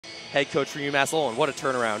head coach for UMass Lowell, and what a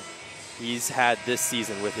turnaround he's had this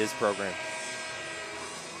season with his program.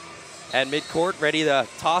 At midcourt, ready to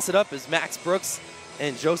toss it up is Max Brooks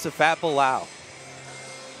and Josephat Bilal.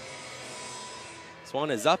 This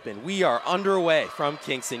one is up, and we are underway from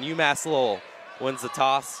Kingston. UMass Lowell wins the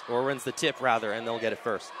toss, or wins the tip rather, and they'll get it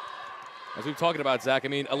first. As we've talked about, Zach, I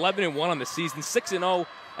mean, 11-1 on the season, 6-0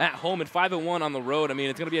 at home, and 5-1 on the road. I mean,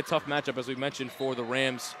 it's going to be a tough matchup, as we mentioned, for the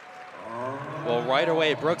Rams. Well, right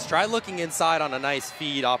away, Brooks tried looking inside on a nice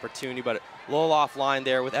feed opportunity, but Lowell offline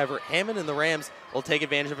there with Everett. Hammond and the Rams will take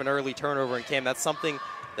advantage of an early turnover, and Cam, that's something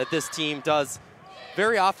that this team does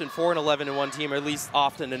very often for an 11-1 team, or at least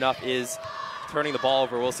often enough, is turning the ball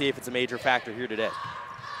over. We'll see if it's a major factor here today.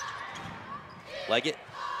 Leggett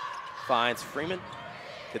finds Freeman,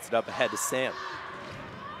 gets it up ahead to Sam.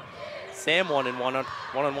 Sam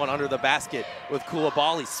one-on-one under the basket with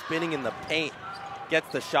Coulibaly spinning in the paint.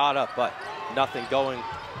 Gets the shot up, but nothing going.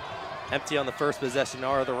 Empty on the first possession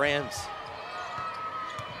are the Rams.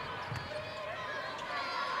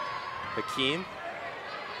 Hakeem.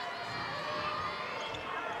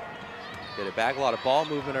 Get it back. A lot of ball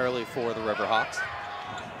movement early for the Riverhawks.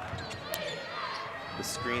 The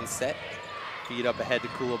screen set. Feed up ahead to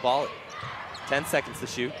Coulibaly. 10 seconds to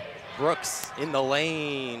shoot. Brooks in the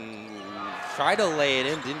lane. Tried to lay it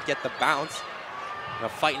in, didn't get the bounce. A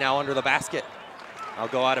fight now under the basket. I'll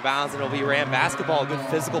go out of bounds, and it'll be Ram basketball. Good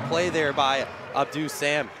physical play there by Abdou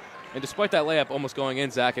Sam. And despite that layup almost going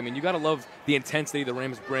in, Zach, I mean, you got to love the intensity the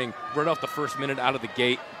Rams bring right off the first minute out of the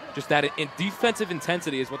gate. Just that defensive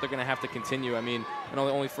intensity is what they're going to have to continue. I mean, I know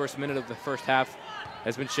the only first minute of the first half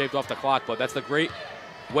has been shaved off the clock, but that's the great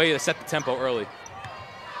way to set the tempo early.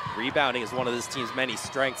 Rebounding is one of this team's many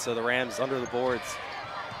strengths, so the Rams under the boards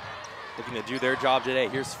looking to do their job today.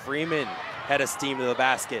 Here's Freeman, head of steam to the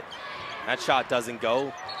basket. That shot doesn't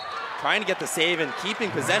go. Trying to get the save and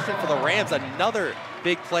keeping possession for the Rams. Another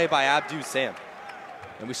big play by Abdou Sam.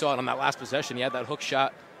 And we saw it on that last possession. He had that hook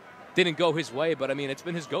shot. Didn't go his way, but I mean, it's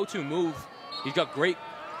been his go-to move. He's got great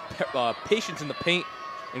patience in the paint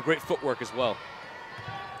and great footwork as well.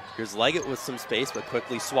 Here's Leggett with some space, but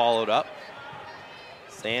quickly swallowed up.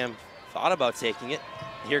 Sam thought about taking it.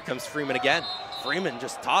 Here comes Freeman again. Freeman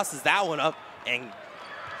just tosses that one up and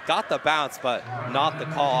got the bounce, but not the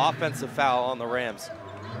call. Offensive foul on the Rams.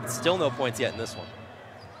 Still no points yet in this one.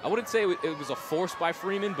 I wouldn't say it was a force by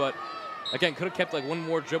Freeman, but again, could have kept like one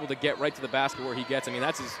more dribble to get right to the basket where he gets. I mean,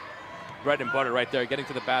 that's his bread and butter right there, getting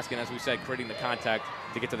to the basket, and as we said, creating the contact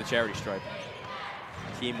to get to the charity stripe.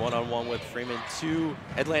 Team one-on-one with Freeman. 2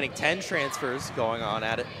 Atlantic 10 transfers going on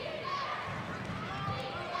at it.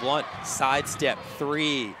 Blunt, sidestep,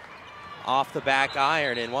 3 off the back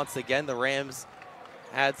iron, and once again, the Rams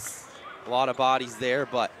had a lot of bodies there,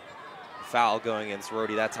 but foul going against Rhode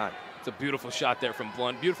that time. It's a beautiful shot there from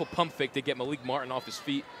Blunt. Beautiful pump fake to get Malik Martin off his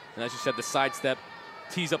feet. And as you said, the sidestep,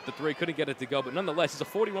 tees up the 3, couldn't get it to go. But nonetheless, he's a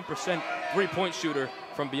 41% three-point shooter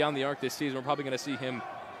from beyond the arc this season. We're probably going to see him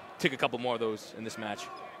take a couple more of those in this match.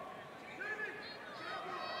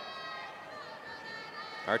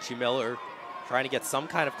 Archie Miller trying to get some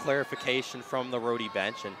kind of clarification from the Rhode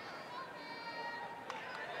bench, and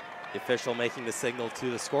the official making the signal to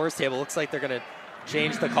the scores table. Looks like they're going to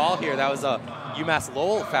change the call here. That was a UMass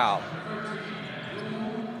Lowell foul.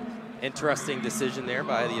 Interesting decision there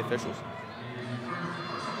by the officials.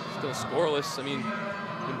 Still scoreless. I mean,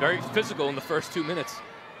 been very physical in the first 2 minutes.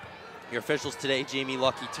 Your officials today, Jamie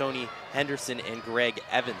Lucky, Tony Henderson, and Greg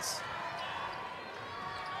Evans.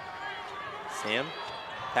 Sam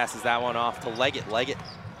passes that one off to Leggett. Leggett,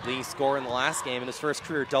 leading scorer in the last game in his first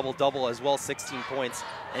career double-double as well, 16 points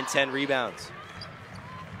and 10 rebounds.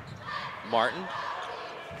 Martin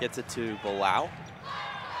gets it to Bilal.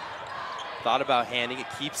 Thought about handing it,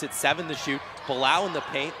 keeps it, 7 to shoot. Bilal in the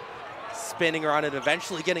paint, spinning around it,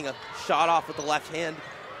 eventually getting a shot off with the left hand.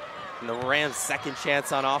 And the Rams' second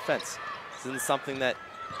chance on offense. This isn't something that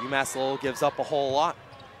UMass Lowell gives up a whole lot.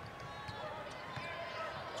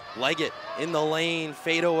 Leggett in the lane,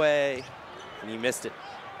 fade away, and he missed it.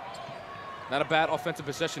 Not a bad offensive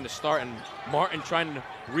possession to start, and Martin trying to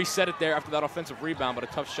reset it there after that offensive rebound, but a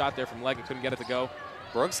tough shot there from Leggett, couldn't get it to go.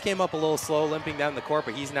 Brooks came up a little slow, limping down the court,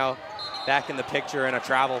 but he's now back in the picture and a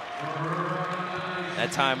travel.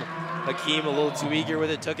 That time, Hakeem a little too eager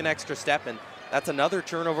with it, took an extra step, and that's another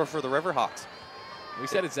turnover for the Riverhawks. We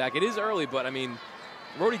said it, Zach. It is early, but I mean,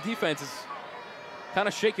 Rhode defense is kind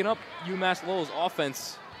of shaking up UMass Lowell's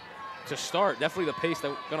offense to start. Definitely the pace that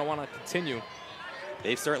we're going to want to continue.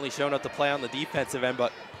 They've certainly shown up to play on the defensive end,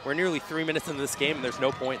 but we're nearly 3 minutes into this game and there's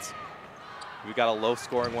no points. We've got a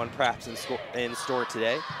low-scoring one perhaps in store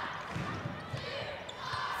today.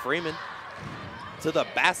 Freeman to the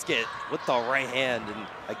basket with the right hand. And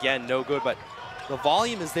again, no good, but the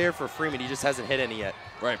volume is there for Freeman. He just hasn't hit any yet.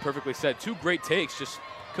 Right, perfectly said. 2 great takes, just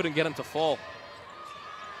couldn't get him to fall.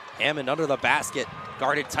 Hammond under the basket,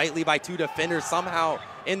 guarded tightly by 2 defenders, somehow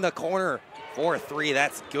in the corner for 3.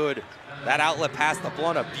 That's good. That outlet pass, the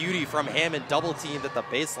blunt of beauty from Hammond, double teamed at the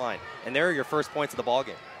baseline. And there are your first points of the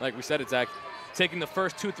ballgame. Like we said, Zach, taking the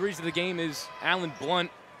first 2 threes of the game is Allen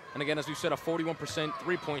Blunt. And again, as we said, a 41%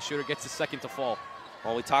 three-point shooter, gets his second to fall.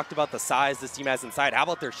 Well, we talked about the size this team has inside. How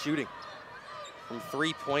about their shooting? From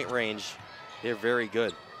 3-point range, they're very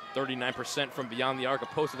good. 39% from beyond the arc,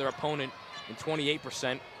 opposed to their opponent, and 28%.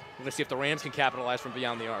 We're going to see if the Rams can capitalize from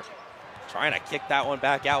beyond the arc. Trying to kick that one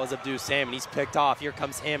back out was Abdou Sam, and he's picked off. Here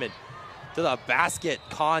comes Hammond to the basket,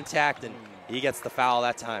 contact, and he gets the foul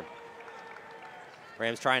that time.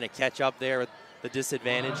 Rams trying to catch up there with the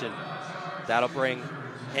disadvantage, and that'll bring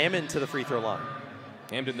Hammond to the free throw line.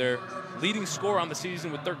 Hammond, their leading scorer on the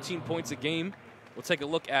season with 13 points a game. We'll take a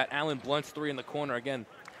look at Allen Blunt's 3 in the corner again.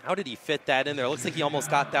 How did he fit that in there? Looks like he almost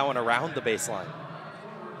got that one around the baseline.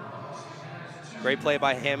 Great play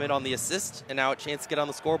by Hammond on the assist, and now a chance to get on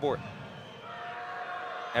the scoreboard.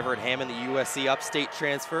 Everett Hammond, the USC upstate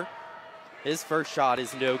transfer. His first shot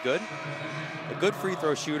is no good. A good free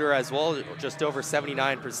throw shooter as well, just over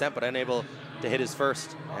 79%, but unable to hit his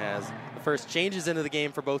first. As the first changes into the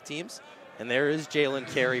game for both teams. And there is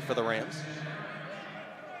Jalen Carey for the Rams.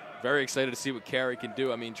 Very excited to see what Carey can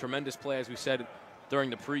do. I mean, tremendous play, as we said during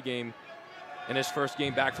the pregame. In his first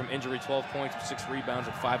game back from injury, 12 points with 6 rebounds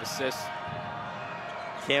and 5 assists.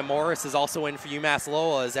 Cam Morris is also in for UMass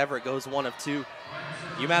Lowell as Everett goes 1 of 2.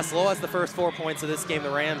 UMass Lowell has the first 4 points of this game.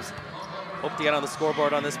 The Rams hope to get on the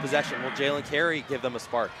scoreboard on this possession. Will Jalen Carey give them a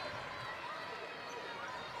spark?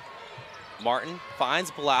 Martin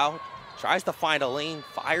finds Blau, tries to find a lane,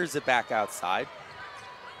 fires it back outside.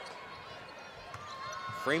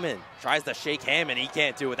 Freeman tries to shake Hammond, he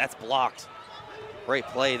can't do it, that's blocked. Great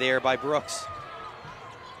play there by Brooks.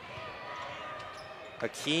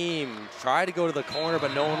 Hakeem tried to go to the corner,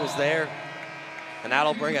 but no one was there. And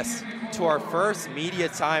that'll bring us to our first media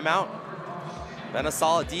timeout. Been a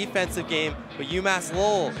solid defensive game, but UMass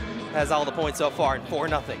Lowell has all the points so far in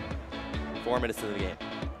 4-0. 4 minutes into the game.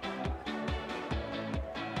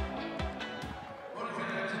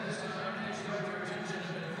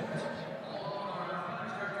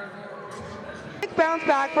 Bounce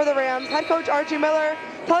back for the Rams. Head coach Archie Miller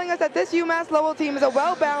telling us that this UMass Lowell team is a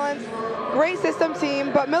well-balanced, great system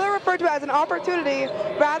team, but Miller referred to it as an opportunity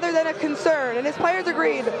rather than a concern, and his players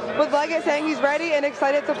agreed, with Leggett saying he's ready and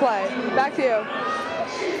excited to play. Back to you.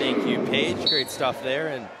 Thank you, Paige. Great stuff there.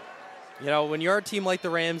 And, you know, when you're a team like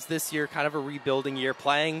the Rams this year, kind of a rebuilding year,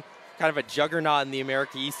 playing kind of a juggernaut in the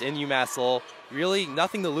America East in UMass Lowell, really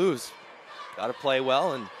nothing to lose. Got to play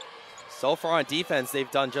well, and so far on defense,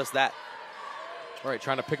 they've done just that. All right,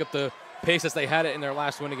 trying to pick up the pace as they had it in their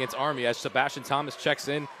last win against Army, as Sebastian Thomas checks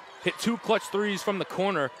in, hit 2 clutch threes from the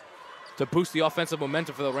corner to boost the offensive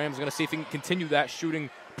momentum for the Rams. Going to see if he can continue that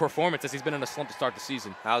shooting performance, as he's been in a slump to start the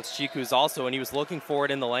season. Alex Chiku's also, and he was looking for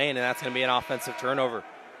it in the lane, and that's going to be an offensive turnover.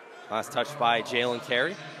 Last touch by Jalen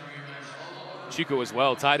Carey. Chiku as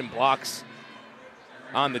well, tied in blocks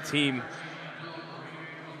on the team.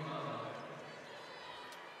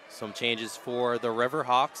 Some changes for the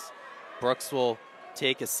Riverhawks. Brooks will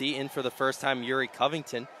take a seat. In for the first time, Yuri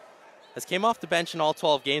Covington has came off the bench in all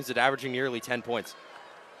 12 games at averaging nearly 10 points.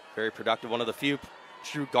 Very productive, one of the few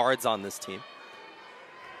true guards on this team.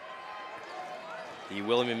 The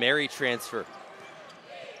William & Mary transfer.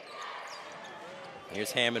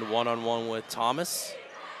 Here's Hammond one-on-one with Thomas.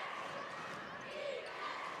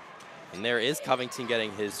 And there is Covington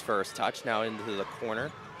getting his first touch now into the corner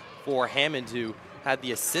for Hammond, who had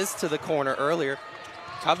the assist to the corner earlier.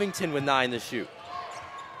 Covington with 9 to shoot.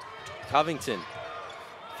 Covington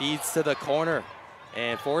feeds to the corner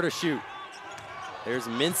and 4 to shoot. There's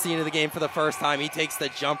Mincy into the game for the first time. He takes the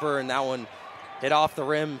jumper, and that one hit off the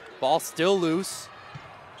rim. Ball still loose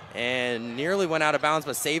and nearly went out of bounds,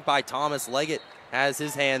 but saved by Thomas. Leggett has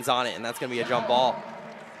his hands on it, and that's going to be a jump ball.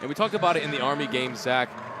 And we talked about it in the Army game, Zach.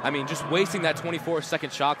 I mean, just wasting that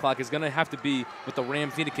 24-second shot clock is going to have to be what the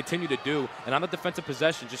Rams need to continue to do. And on the defensive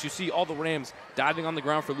possession, just you see all the Rams diving on the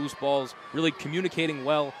ground for loose balls, really communicating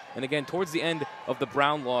well. And again, towards the end of the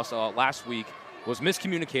Brown loss last week, was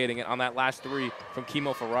miscommunicating on that last 3 from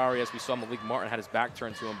Kimo Ferrari, as we saw Malik Martin had his back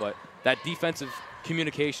turned to him. But that defensive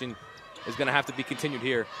communication is going to have to be continued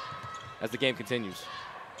here as the game continues.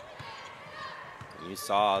 You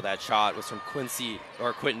saw that shot was from Quinton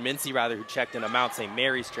Mincy, rather, who checked in a Mount St.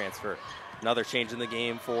 Mary's transfer. Another change in the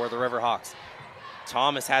game for the Riverhawks.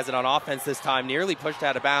 Thomas has it on offense this time, nearly pushed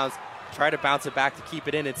out of bounds. try to bounce it back to keep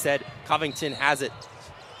it in. Instead, Covington has it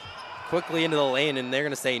quickly into the lane, and they're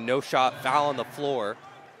going to say no shot, foul on the floor,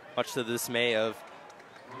 much to the dismay of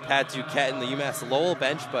Pat Duquette and the UMass Lowell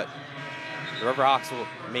bench, but the Riverhawks will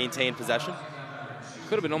maintain possession.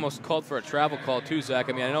 Could have been almost called for a travel call too, Zach.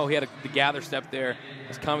 I mean, I know he had the gather step there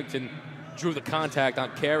as Covington drew the contact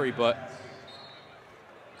on Carey, but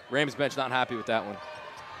Rams bench not happy with that one.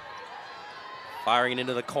 Firing it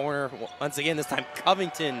into the corner. Once again, this time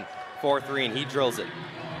Covington 4-3, and he drills it.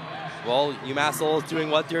 Well, UMass Lowell is doing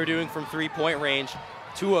what they're doing from three-point range.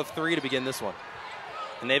 2 of 3 to begin this one.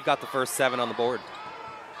 And they've got the first 7 on the board.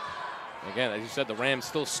 Again, as you said, the Rams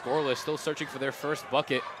still scoreless, still searching for their first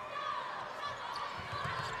bucket.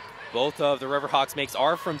 Both of the Riverhawks makes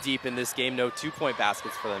are from deep in this game. No 2-point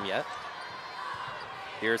baskets for them yet.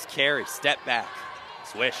 Here's Carey, step back,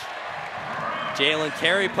 swish. Jalen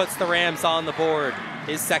Carey puts the Rams on the board.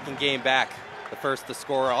 His second game back, the first to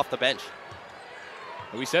score off the bench.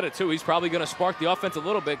 We said it too, he's probably going to spark the offense a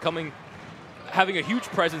little bit, having a huge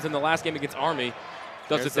presence in the last game against Army.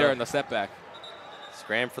 Does it there in the step back.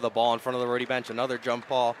 Scram for the ball in front of the Rhode bench, another jump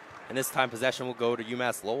ball, and this time possession will go to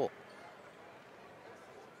UMass Lowell.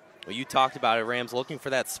 Well, you talked about it, Rams looking for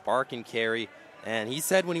that spark in Carey, and he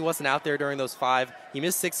said when he wasn't out there during those 5, he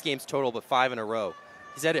missed 6 games total, but 5 in a row.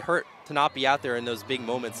 He said it hurt to not be out there in those big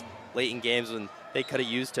moments late in games when they could have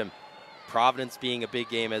used him. Providence being a big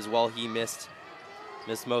game as well, he missed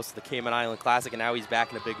most of the Cayman Island Classic, and now he's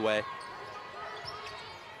back in a big way.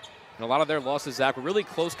 And a lot of their losses, Zach, were really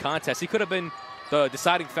close contests. He could have been the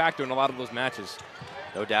deciding factor in a lot of those matches.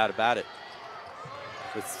 No doubt about it.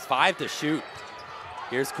 With 5 to shoot.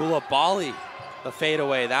 Here's Koulibaly, the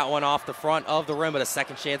fadeaway. That one off the front of the rim, but a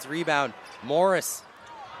second chance rebound. Morris,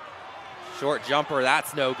 short jumper,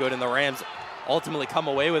 that's no good, and the Rams ultimately come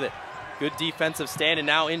away with it. Good defensive stand, and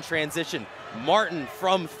now in transition. Martin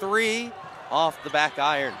from 3 off the back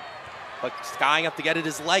iron. But skying up to get it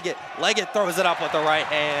is Leggett. Leggett throws it up with the right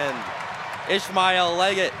hand. Ishmael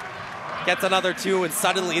Leggett gets another 2, and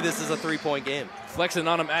suddenly this is a 3-point game. Flexing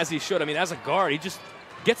on him as he should. I mean, as a guard, he just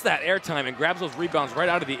gets that airtime and grabs those rebounds right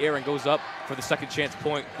out of the air and goes up for the second chance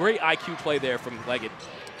point. Great IQ play there from Leggett.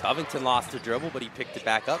 Covington lost a dribble, but he picked it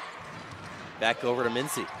back up. Back over to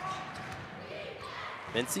Mincy.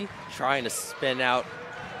 Mincy trying to spin out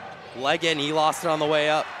Leggett, and he lost it on the way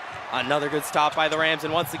up. Another good stop by the Rams,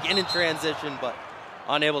 and once again in transition, but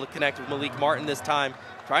unable to connect with Malik Martin this time.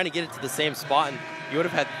 Trying to get it to the same spot, and you would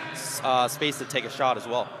have had space to take a shot as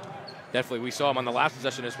well. Definitely, we saw him on the last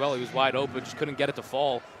possession as well. He was wide open, just couldn't get it to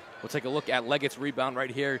fall. We'll take a look at Leggett's rebound right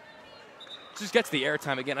here. Just gets the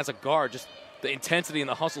airtime again as a guard, just the intensity and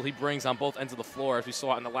the hustle he brings on both ends of the floor, as we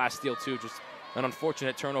saw it in the last steal too. Just an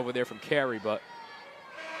unfortunate turnover there from Carey, but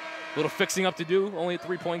a little fixing up to do. Only a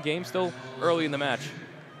 3-point game, still early in the match.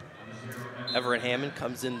 Everett Hammond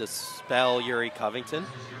comes in to spell Yuri Covington.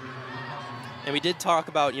 And we did talk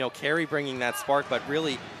about, Carey bringing that spark, but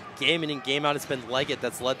really game in and game out, it's been Leggett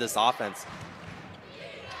that's led this offense.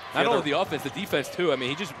 Not only the offense, the defense too. I mean,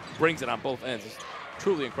 he just brings it on both ends. It's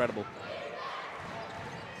truly incredible.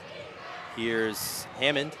 Here's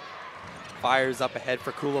Hammond. Fires up ahead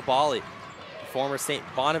for Koulibaly. Former St.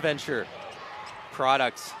 Bonaventure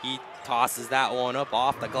product. He tosses that one up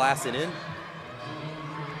off the glass and in.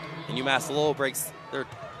 And UMass Lowell breaks their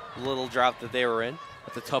little drought that they were in.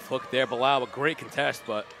 That's a tough hook there. Bilal, a great contest,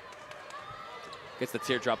 but gets the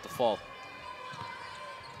teardrop to fall.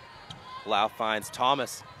 Bilal finds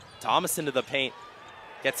Thomas. Thomas into the paint.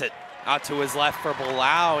 Gets it out to his left for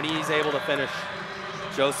Bilal, and he's able to finish.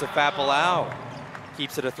 Josephat Bilal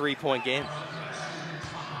keeps it a 3-point game.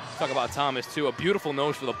 Talk about Thomas, too. A beautiful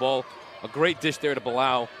nose for the ball. A great dish there to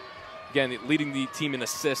Bilal. Again, leading the team in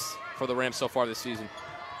assists for the Rams so far this season.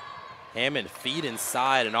 Hammond feed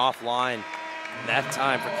inside and offline. That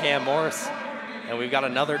time for Cam Morris. And we've got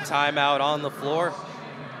another timeout on the floor.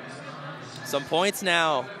 Some points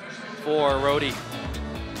now for Rhode.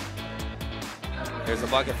 There's a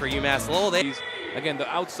bucket for UMass Lowell. Again, the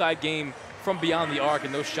outside game from beyond the arc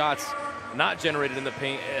and those shots not generated in the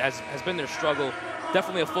paint has been their struggle.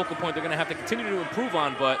 Definitely a focal point they're going to have to continue to improve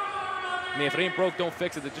on, but I mean, if it ain't broke, don't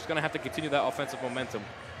fix it. They're just going to have to continue that offensive momentum.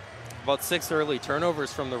 About 6 early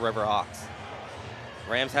turnovers from the Riverhawks.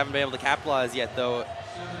 Rams haven't been able to capitalize yet, though.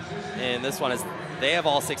 And this one is, they have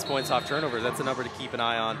all 6 points off turnovers. That's a number to keep an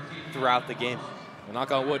eye on throughout the game. Well,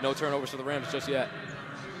 knock on wood, no turnovers for the Rams just yet.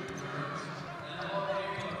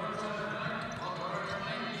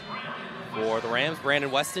 For the Rams, Brandon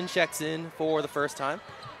Weston checks in for the first time.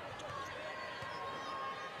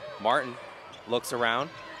 Martin looks around,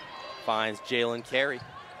 finds Jalen Carey.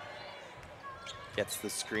 Gets the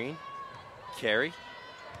screen. Carey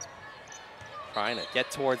Trying to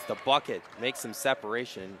get towards the bucket, make some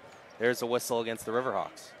separation. There's a whistle against the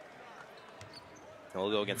Riverhawks. And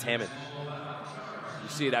we'll go against Hammond. You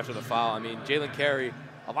see it after the foul. I mean, Jalen Carey,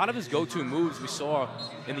 a lot of his go-to moves we saw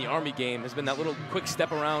in the Army game has been that little quick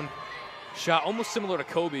step around shot, almost similar to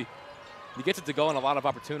Kobe. He gets it to go in a lot of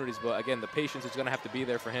opportunities, but again, the patience is going to have to be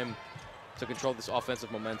there for him to control this offensive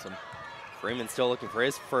momentum. Freeman still looking for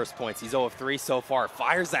his first points. He's 0 of 3 so far.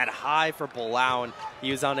 Fires that high for Bilal, and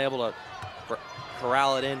he was unable to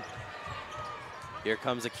corral it in. Here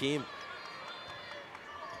comes Akeem.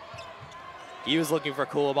 He was looking for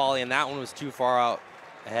Koulibaly, and that one was too far out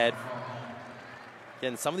ahead.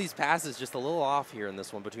 Again, some of these passes just a little off here in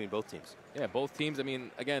this one between both teams. Yeah, both teams, I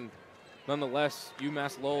mean, again, nonetheless,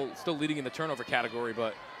 UMass Lowell still leading in the turnover category,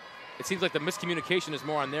 but it seems like the miscommunication is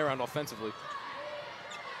more on their end offensively.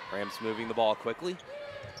 Rams moving the ball quickly.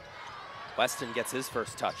 Weston gets his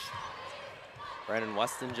first touch. Brandon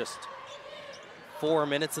Weston just 4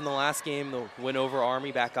 minutes in the last game, the win over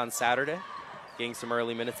Army back on Saturday. Getting some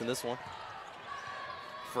early minutes in this one.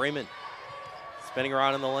 Freeman spinning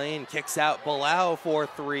around in the lane, kicks out Bilal for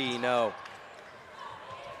 3, no.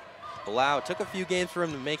 Bilal took a few games for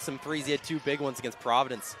him to make some threes. He had 2 big ones against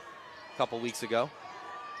Providence a couple weeks ago.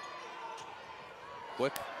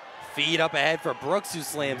 Quick feed up ahead for Brooks, who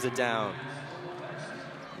slams it down.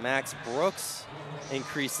 Max Brooks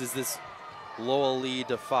increases this Lowell lead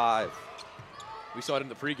to 5. We saw it in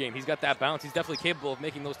the pregame. He's got that bounce. He's definitely capable of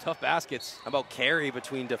making those tough baskets. How about Carey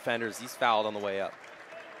between defenders? He's fouled on the way up.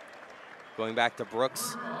 Going back to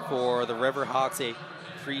Brooks for the Riverhawks, a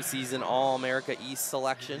preseason All-America East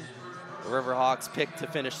selection. The Riverhawks picked to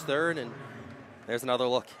finish 3rd, and there's another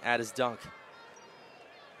look at his dunk.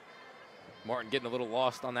 Martin getting a little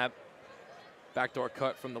lost on that backdoor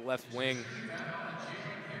cut from the left wing.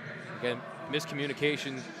 Again,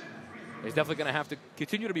 miscommunication is definitely going to have to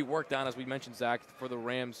continue to be worked on, as we mentioned, Zach, for the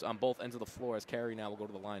Rams on both ends of the floor, as Carey now will go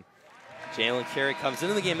to the line. Jalen Carey comes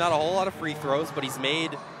into the game, not a whole lot of free throws, but he's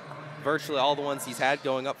made virtually all the ones he's had,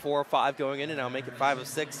 going up 4 or 5 going in, and now making 5 of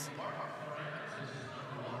 6.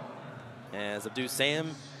 As Abdou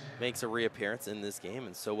Sam makes a reappearance in this game,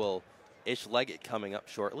 and so will Ish Leggett coming up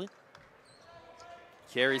shortly.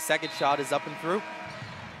 Carey's second shot is up and through.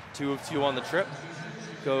 2 of 2 on the trip.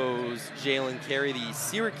 Goes Jalen Carey, the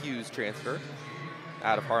Syracuse transfer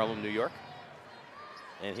out of Harlem, New York.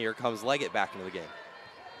 And here comes Leggett back into the game.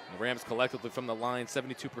 The Rams collectively from the line,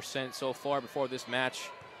 72% so far before this match.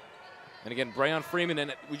 And again, Brayon Freeman,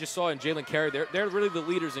 and we just saw in Jalen Carey, they're really the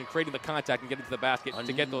leaders in creating the contact and getting to the basket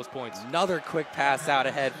to get those points. Another quick pass out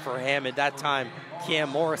ahead for Hammond. That time, Cam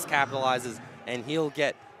Morris capitalizes, and he'll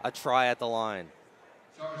get a try at the line.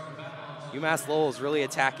 UMass Lowell is really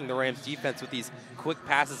attacking the Rams defense with these quick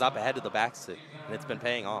passes up ahead of the backseat, and it's been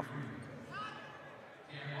paying off.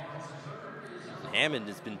 Hammond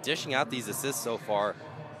has been dishing out these assists so far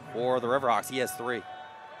for the Riverhawks. He has 3.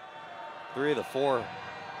 3 of the 4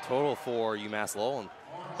 total for UMass Lowell, and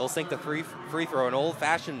he'll sink the free throw. An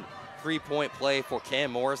old-fashioned 3-point play for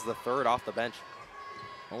Cam Morris, the 3rd off the bench.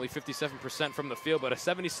 Only 57% from the field, but a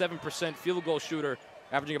 77% field goal shooter,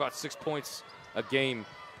 averaging about 6 points a game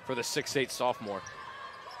for the 6'8 sophomore.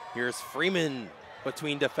 Here's Freeman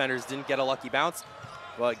between defenders, didn't get a lucky bounce,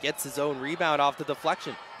 but gets his own rebound off the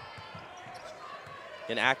deflection.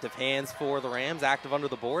 An active hands for the Rams, active under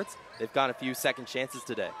the boards. They've got a few second chances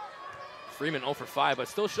today. Freeman 0 for 5, but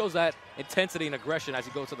still shows that intensity and aggression as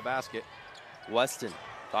he goes to the basket. Weston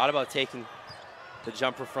thought about taking the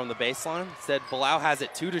jumper from the baseline. Said Bilal has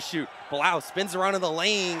it, 2 to shoot. Bilal spins around in the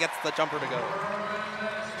lane, gets the jumper to go.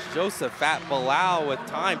 Josephat Bilal with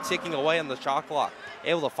time ticking away on the shot clock,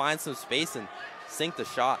 able to find some space and sink the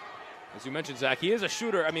shot. As you mentioned, Zach, he is a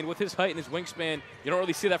shooter. I mean, with his height and his wingspan, you don't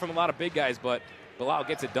really see that from a lot of big guys, but Bilal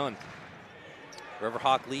gets it done.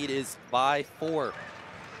 Riverhawk lead is by 4,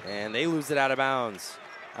 and they lose it out of bounds.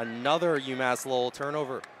 Another UMass Lowell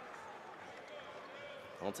turnover.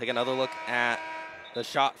 We'll take another look at the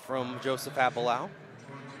shot from Josephat Bilal.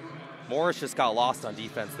 Morris just got lost on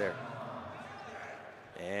defense there.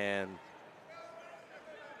 And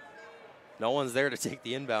no one's there to take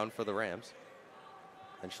the inbound for the Rams.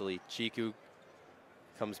 Eventually, Chiku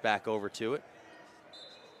comes back over to it.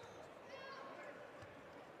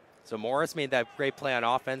 So Morris made that great play on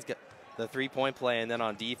offense, get the 3-point play, and then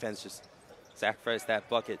on defense just sacrificed that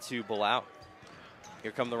bucket to Bilal.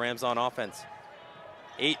 Here come the Rams on offense.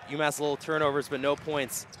 8 UMass Lowell turnovers, but no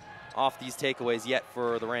points off these takeaways yet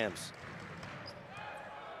for the Rams.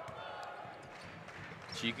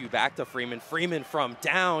 Chiku back to Freeman. Freeman from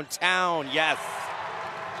downtown, yes.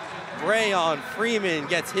 Brayon Freeman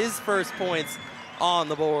gets his first points on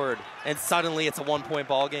the board, and suddenly it's a 1-point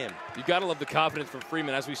ball game. You got to love the confidence from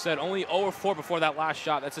Freeman. As we said, only 0-4 before that last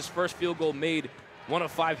shot. That's his first field goal made, 1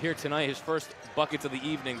 of 5 here tonight, his first buckets of the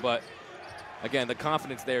evening. But again, the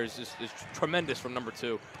confidence there is tremendous from number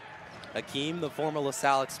 2. Hakeem, the former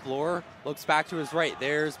LaSalle Explorer, looks back to his right.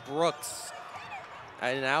 There's Brooks.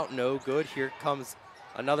 And out, no good. Here comes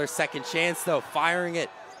another second chance, though, firing it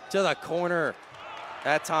to the corner.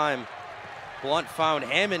 That time, Blunt found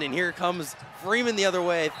Hammond, and here comes Freeman the other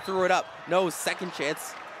way. Threw it up. No, second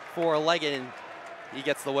chance for Leggett, and he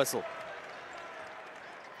gets the whistle.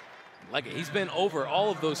 Leggett, he's been over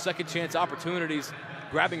all of those second chance opportunities,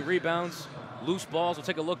 grabbing rebounds, loose balls. We'll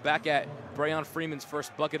take a look back at Brayon Freeman's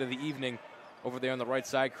first bucket of the evening over there on the right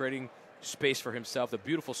side, creating space for himself. The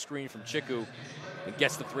beautiful screen from Chiku, and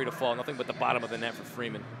gets the 3 to fall. Nothing but the bottom of the net for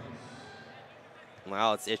Freeman.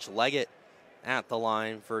 Well, it's Itch Leggett at the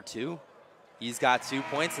line for 2. He's got 2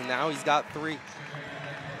 points, and now he's got 3.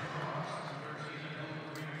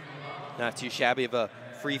 Not too shabby of a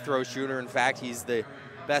free throw shooter. In fact, he's the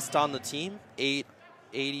best on the team,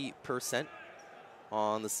 80%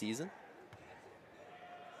 on the season.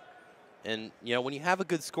 And, you know, when you have a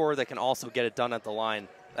good scorer that can also get it done at the line,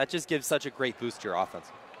 that just gives such a great boost to your offense.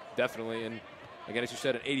 Definitely. And, again, as you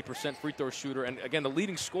said, an 80% free throw shooter. And, again, the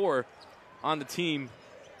leading scorer on the team,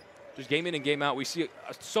 just game in and game out. We see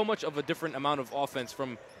so much of a different amount of offense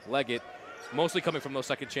from Leggett, mostly coming from those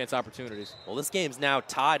second chance opportunities. Well, this game's now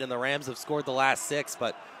tied, and the Rams have scored the last 6,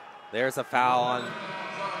 but there's a foul on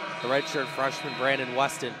the redshirt freshman, Brandon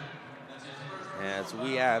Weston. As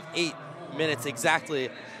we have 8 minutes exactly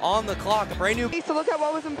on the clock. A brand new. To look at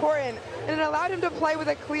what was important, and it allowed him to play with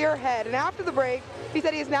a clear head. And after the break, he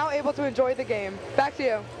said he is now able to enjoy the game. Back to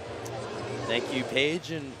you. Thank you,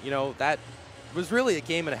 Paige. And, you know, that was really a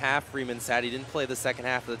game and a half. Freeman said he didn't play the second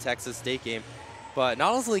half of the Texas State game. But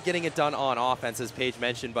not only getting it done on offense, as Paige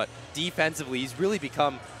mentioned, but defensively, he's really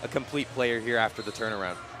become a complete player here after the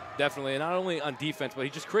turnaround. Definitely, and not only on defense, but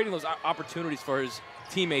he's just creating those opportunities for his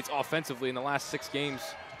teammates offensively in the last 6 games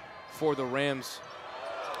for the Rams.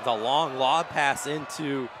 The long lob pass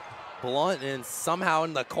into Blunt, and somehow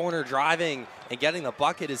in the corner driving and getting the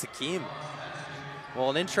bucket is Hakeem. Well,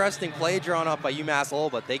 an interesting play drawn up by UMass Lowell,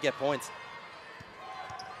 but they get points.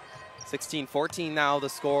 16-14 now the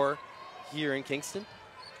score here in Kingston.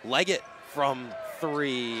 Leggett from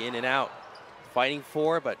 3, in and out. Fighting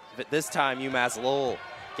for, but this time UMass Lowell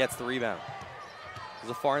gets the rebound.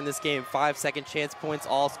 So far in this game, 5 second chance points,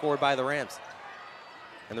 all scored by the Rams.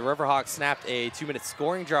 And the Riverhawks snapped a 2-minute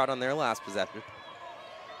scoring drought on their last possession.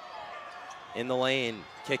 In the lane,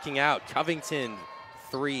 kicking out, Covington,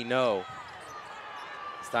 3, no.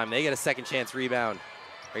 This time they get a second chance rebound.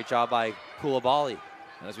 Great job by Koulibaly.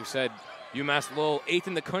 As we said, UMass Lowell 8th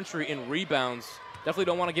in the country in rebounds. Definitely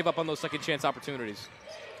don't want to give up on those second chance opportunities.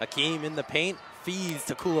 Hakeem in the paint, feeds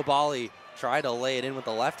to Koulibaly. Try to lay it in with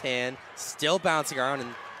the left hand, still bouncing around, and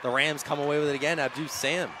the Rams come away with it again. Abdou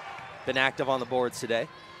Sam been active on the boards today.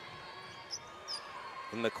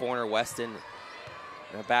 In the corner, Weston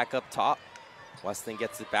back up top. Weston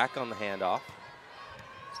gets it back on the handoff.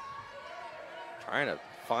 Trying to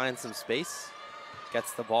find some space.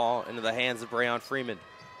 Gets the ball into the hands of Brayon Freeman.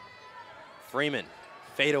 Freeman,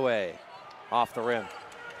 fade away, off the rim.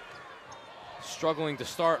 Struggling to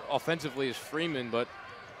start offensively is Freeman, but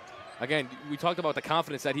again, we talked about the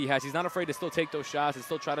confidence that he has. He's not afraid to still take those shots and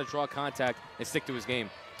still try to draw contact and stick to his game.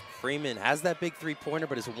 Freeman has that big 3-pointer,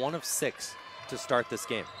 but is 1 of 6 to start this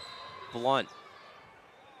game. Blunt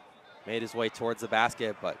made his way towards the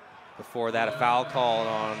basket, but before that, a foul called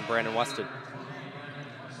on Brandon Weston.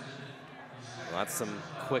 Well, that's some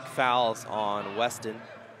quick fouls on Weston.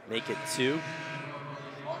 Make it 2.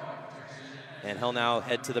 And he'll now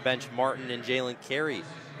head to the bench. Martin and Jalen Carey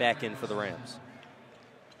back in for the Rams.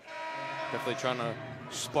 Definitely trying to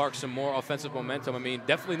spark some more offensive momentum. I mean,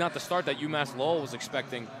 definitely not the start that UMass Lowell was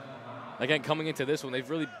expecting. Again, coming into this one, they've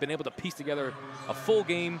really been able to piece together a full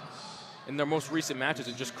game in their most recent matches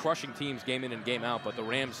and just crushing teams game in and game out, but the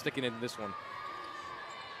Rams sticking in this one.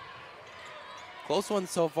 Close one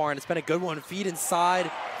so far, and it's been a good one. Feed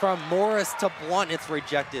inside from Morris to Blunt. It's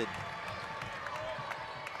rejected.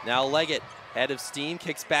 Now Leggett, head of steam,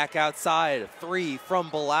 kicks back outside. 3 from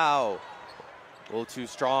Bilal. A little too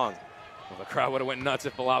strong. Well, the crowd would have went nuts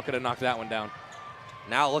if Bilal could have knocked that one down.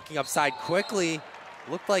 Now looking upside quickly.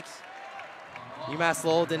 Looked like UMass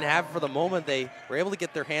Lowell didn't have it for the moment. They were able to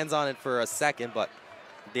get their hands on it for a second, but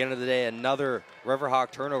at the end of the day, another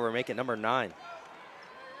Riverhawk turnover, make it number 9.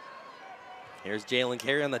 Here's Jalen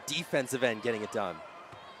Carey on the defensive end getting it done.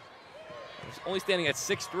 He's only standing at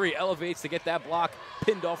 6'3", elevates to get that block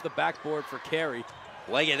pinned off the backboard for Carey.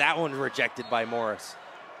 Leggett, that one rejected by Morris.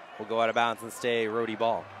 Will go out of bounds and stay Rhode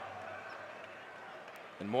ball.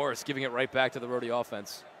 And Morris giving it right back to the Rhode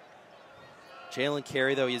offense. Jalen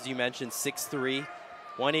Carey, though, as you mentioned, 6'3",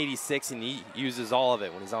 186, and he uses all of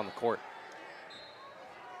it when he's on the court.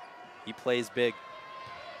 He plays big.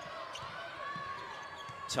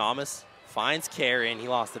 Thomas finds Carey, and he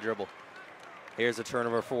lost the dribble. Here's a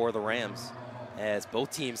turnover for the Rams, as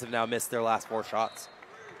both teams have now missed their last 4 shots.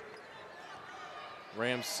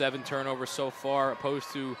 Rams 7 turnovers so far,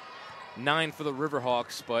 opposed to 9 for the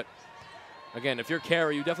Riverhawks. But again, if you're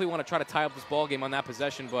Carey, you definitely want to try to tie up this ball game on that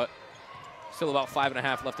possession, but still about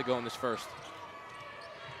 5.5 left to go in this first.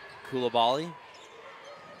 Koulibaly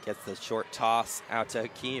gets the short toss out to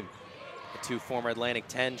Hakeem. The 2 former Atlantic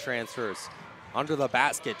 10 transfers under the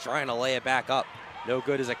basket, trying to lay it back up. No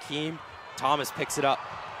good as Hakeem. Thomas picks it up.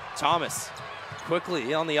 Thomas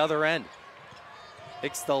quickly on the other end.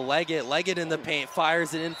 Picks the Leggett. Leggett in the paint,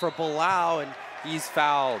 fires it in for Bilal, and he's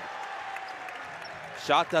fouled.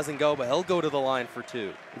 Shot doesn't go, but he'll go to the line for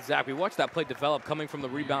 2. Exactly. Watch that play develop, coming from the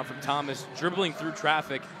rebound from Thomas, dribbling through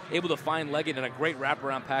traffic, able to find Leggett, and a great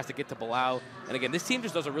wraparound pass to get to Bilal. And again, this team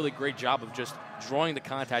just does a really great job of just drawing the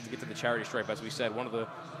contact to get to the charity stripe. As we said, one of the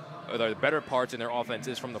better parts in their offense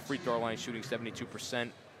is from the free throw line, shooting 72%.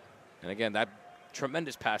 And again, that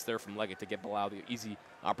tremendous pass there from Leggett to get Bilal the easy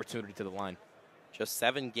opportunity to the line. Just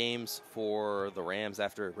 7 games for the Rams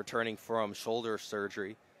after returning from shoulder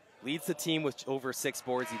surgery. Leads the team with over 6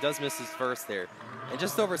 boards. He does miss his first there. And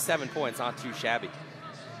just over 7 points, not too shabby.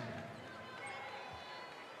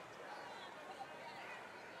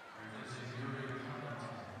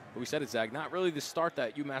 But we said it, Zach, not really the start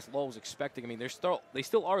that UMass Lowell was expecting. I mean, they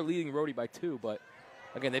still are leading Rhode by 2, but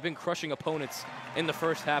again, they've been crushing opponents in the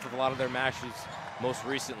first half of a lot of their matches most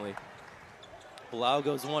recently. Bilal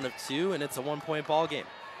goes 1 of 2, and it's a 1-point ball game.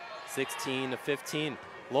 16-15.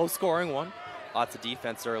 Low scoring one. Lots of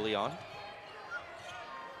defense early on.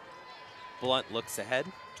 Blunt looks ahead.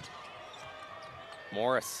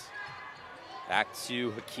 Morris back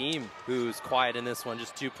to Hakeem, who's quiet in this one,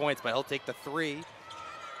 just 2 points, but he'll take the 3.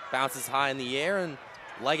 Bounces high in the air, and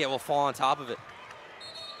Leggett will fall on top of it.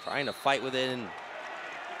 Trying to fight with it, and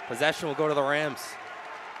possession will go to the Rams.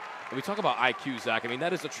 And we talk about IQ, Zach. I mean,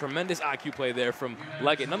 that is a tremendous IQ play there from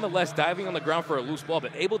Leggett. Nonetheless, diving on the ground for a loose ball,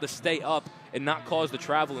 but able to stay up and not cause the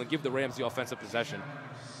travel and give the Rams the offensive possession.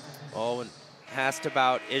 Oh, and asked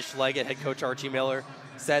about Ish Leggett, head coach Archie Miller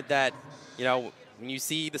said that, you know, when you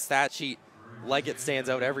see the stat sheet, Leggett stands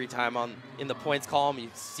out every time in the points column.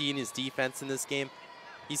 You've seen his defense in this game.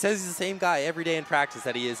 He says he's the same guy every day in practice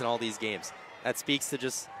that he is in all these games. That speaks to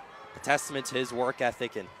just a testament to his work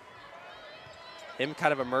ethic and him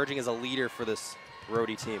kind of emerging as a leader for this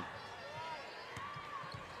Rhode team.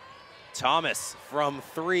 Thomas from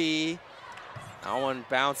 3. That one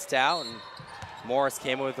bounced out, and Morris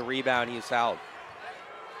came in with the rebound. He was fouled.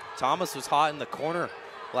 Thomas was hot in the corner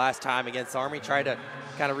last time against Army. Tried to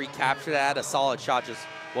kind of recapture that. A solid shot, just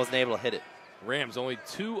wasn't able to hit it. Rams only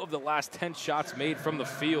 2 of the last 10 shots made from the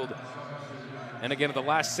field. And again, the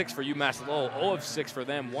last 6 for UMass Lowell, 0 of 6 for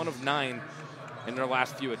them, 1 of 9 in their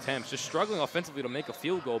last few attempts. Just struggling offensively to make a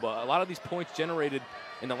field goal, but a lot of these points generated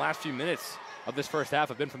in the last few minutes of this first half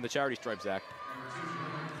have been from the charity stripe, Zach.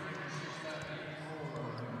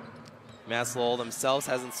 UMass Lowell themselves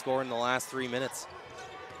hasn't scored in the last 3 minutes.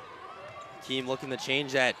 Team looking to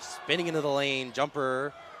change that, spinning into the lane,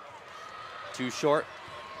 jumper, too short.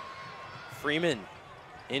 Freeman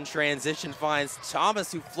in transition finds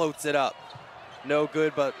Thomas, who floats it up. No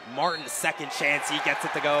good, but Martin's second chance, he gets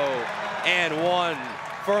it to go. And 1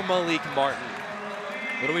 for Malik Martin.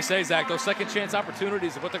 What do we say, Zach? Those second chance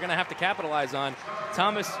opportunities are what they're going to have to capitalize on.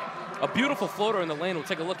 Thomas, a beautiful floater in the lane. We'll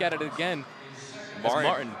take a look at it again.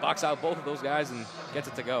 Martin box out both of those guys and gets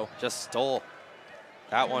it to go. Just stole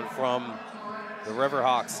that one from the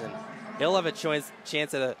Riverhawks, and he'll have a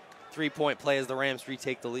chance at a 3-point play as the Rams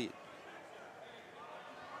retake the lead.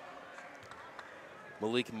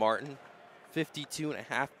 Malik Martin,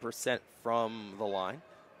 52.5% from the line.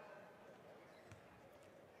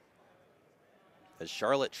 The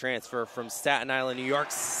Charlotte transfer from Staten Island, New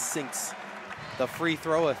York, sinks the free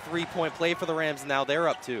throw. A 3-point play for the Rams. Now they're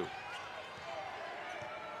up 2.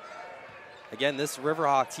 Again, this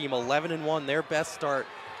Riverhawk team, 11-1, their best start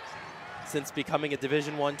since becoming a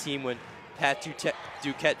Division I team when Pat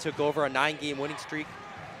Duquette took over a 9-game winning streak.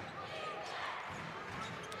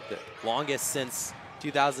 The longest since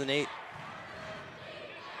 2008.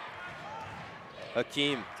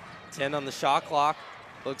 Hakeem, 10 on the shot clock,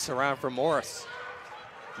 looks around for Morris.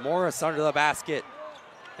 Morris under the basket,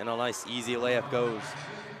 and a nice easy layup goes.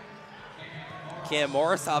 Cam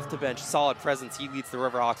Morris off the bench, solid presence. He leads the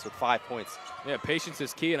Riverhawks with 5 points. Yeah, patience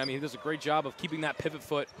is key, and I mean, he does a great job of keeping that pivot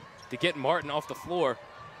foot to get Martin off the floor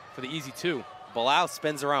for the easy 2. Bilal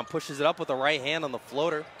spins around, pushes it up with the right hand on the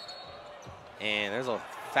floater. And there's a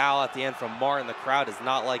foul at the end from Martin. The crowd does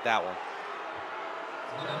not like that one.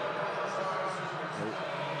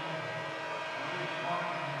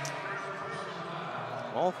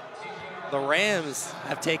 Well, the Rams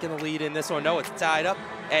have taken the lead in this one. No, it's tied up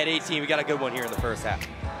at 18. We got a good one here in the first half.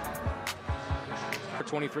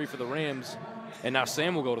 23 for the Rams, and now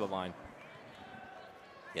Sam will go to the line.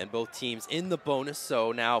 And both teams in the bonus,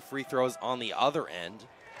 so now free throws on the other end.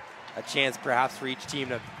 A chance perhaps for each team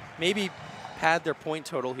to maybe pad their point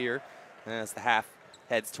total here as the half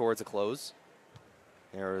heads towards a close.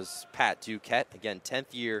 There's Pat Duquette, again,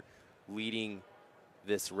 10th year leading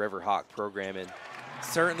this Riverhawk program, and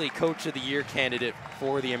certainly Coach of the Year candidate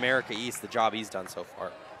for the America East, the job he's done so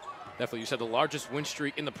far. Definitely, you said the largest win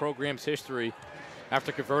streak in the program's history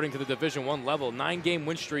after converting to the Division I level. 9-game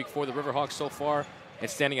win streak for the Riverhawks so far, and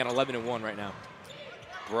standing at 11-1 right now.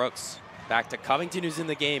 Brooks back to Covington, who's in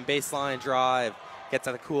the game. Baseline drive, gets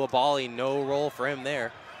at the Koulibaly. No roll for him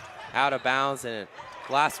there. Out of bounds, and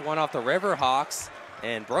last one off the Riverhawks,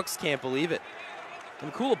 and Brooks can't believe it.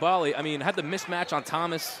 And Koulibaly, I mean, had the mismatch on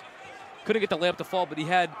Thomas. Couldn't get the layup to fall, but he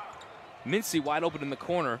had Mincy wide open in the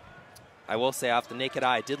corner. I will say off the naked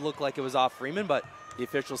eye, it did look like it was off Freeman, but the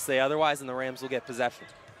officials say otherwise, and the Rams will get possession.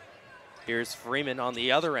 Here's Freeman on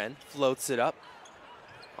the other end, floats it up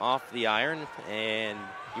off the iron, and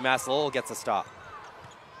UMass Lowell gets a stop.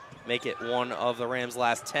 Make it one of the Rams'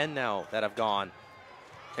 last 10 now that have gone.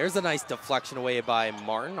 There's a nice deflection away by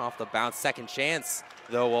Martin off the bounce. Second chance,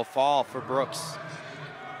 though, will fall for Brooks.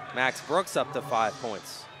 Max Brooks up to 5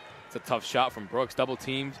 points. It's a tough shot from Brooks, double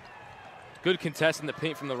teamed. Good contest in the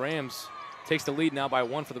paint from the Rams. Takes the lead now by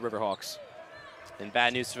 1 for the Riverhawks. And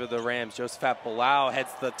bad news for the Rams. Josephat Bilal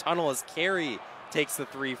heads the tunnel as Carey takes the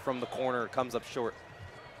 3 from the corner, comes up short.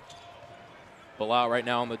 Bilal right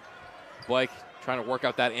now on the bike, trying to work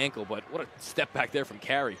out that ankle, but what a step back there from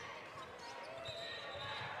Carey.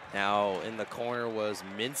 Now in the corner was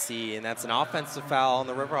Mincy, and that's an offensive foul on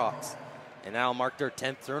the Riverhawks. And that'll mark their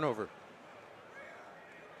 10th turnover.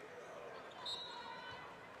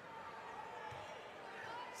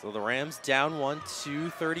 So the Rams down 1,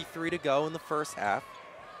 2:33 to go in the first half.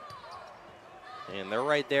 And they're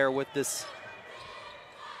right there with this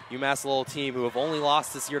UMass Lowell team who have only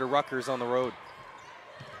lost this year to Rutgers on the road.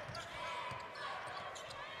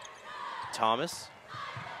 Thomas.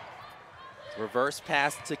 Reverse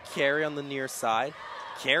pass to Carey on the near side.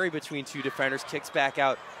 Carey between 2 defenders, kicks back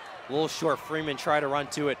out. A little short. Freeman tried to run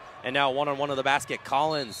to it, and now one-on-one of the basket.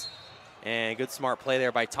 Collins. And good smart play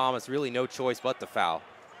there by Thomas. Really no choice but the foul.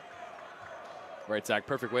 Right, Zach,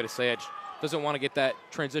 perfect way to say it. Doesn't want to get that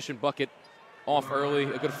transition bucket off early.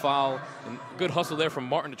 A good foul, and good hustle there from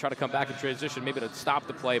Martin to try to come back in transition, maybe to stop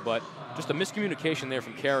the play, but just a miscommunication there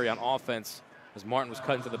from Carey on offense as Martin was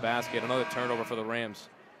cut into the basket. Another turnover for the Rams.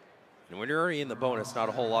 And when you're already in the bonus, not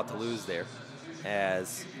a whole lot to lose there.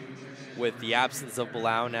 As with the absence of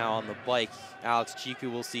Bilal now on the bike, Alex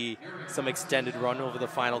Chiku will see some extended run over the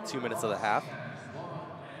final 2 minutes of the half.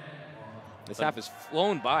 This half has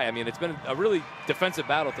flown by. I mean, it's been a really defensive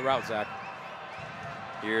battle throughout, Zach.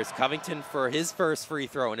 Here's Covington for his first free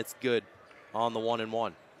throw, and it's good on the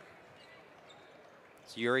 1-and-1.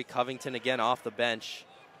 So Yuri Covington again off the bench.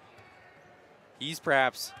 He's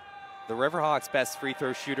perhaps the Riverhawks' best free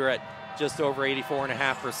throw shooter at just over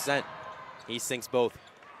 84.5%. He sinks both.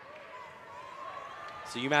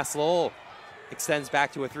 So UMass Lowell extends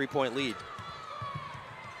back to a 3-point lead.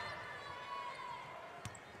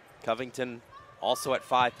 Covington also at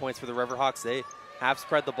 5 points for the Riverhawks. They have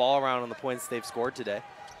spread the ball around on the points they've scored today.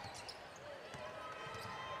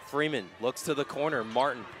 Freeman looks to the corner.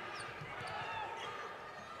 Martin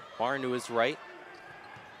to his right.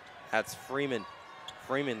 That's Freeman.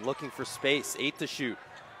 Freeman looking for space. 8 to shoot.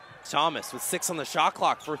 Thomas with 6 on the shot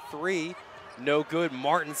clock for 3. No good.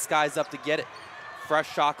 Martin skies up to get it.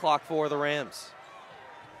 Fresh shot clock for the Rams.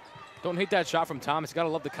 Don't hate that shot from Thomas. Got to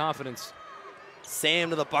love the confidence. Sam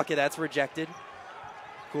to the bucket. That's rejected.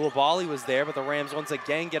 Koulibaly was there, but the Rams once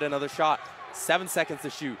again get another shot. 7 seconds to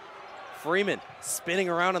shoot. Freeman spinning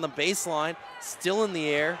around on the baseline. Still in the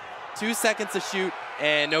air. 2 seconds to shoot,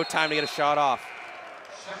 and no time to get a shot off.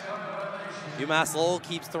 UMass Lowell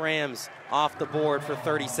keeps the Rams off the board for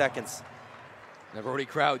 30 seconds. The Rhode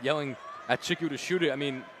crowd yelling at Chiku to shoot it. I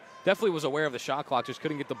mean, definitely was aware of the shot clock, just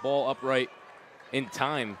couldn't get the ball upright in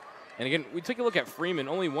time. And again, we take a look at Freeman,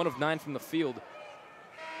 only 1 of 9 from the field.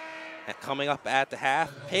 Coming up at the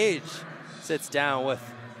half, Page sits down with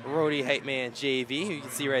Rhode hype man JV, who you can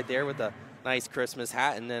see right there with the nice Christmas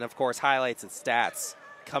hat, and then of course highlights and stats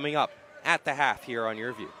coming up at the half here on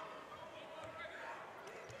your view.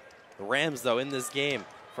 The Rams, though, in this game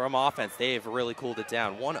from offense, they've really cooled it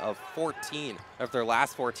down. 1 of 14, of their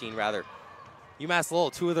last 14 rather. UMass Lowell,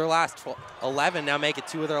 2 of their last 11, now make it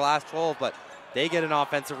 2 of their last 12, but they get an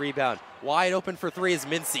offensive rebound. Wide open for 3 is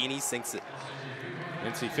Mincy, and he sinks it.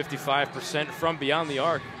 Mincy 55% from beyond the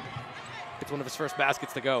arc. It's one of his first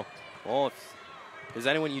baskets to go. Well, if there's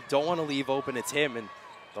anyone you don't want to leave open, it's him, and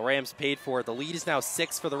the Rams paid for it. The lead is now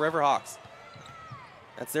 6 for the Riverhawks.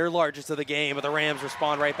 That's their largest of the game, but the Rams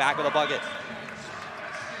respond right back with a bucket.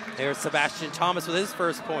 There's Sebastian Thomas with his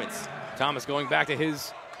first points. Thomas going back to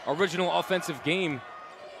his original offensive game.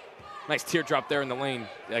 Nice teardrop there in the lane,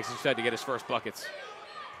 like you said, to get his first buckets.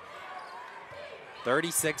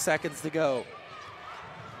 36 seconds to go.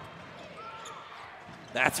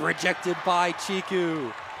 That's rejected by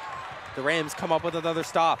Chiku. The Rams come up with another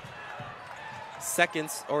stop.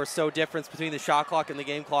 Seconds or so difference between the shot clock and the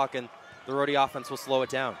game clock, and the Rhode offense will slow it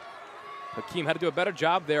down. Hakeem had to do a better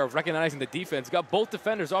job there of recognizing the defense. Got both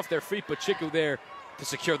defenders off their feet, but Chiku there to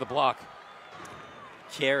secure the block.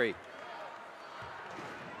 Carey.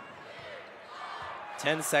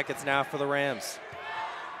 10 seconds now for the Rams.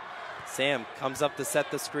 Sam comes up to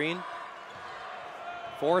set the screen.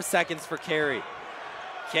 4 seconds for Carey.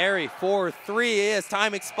 Carey, 4-3, as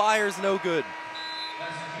time expires, no good.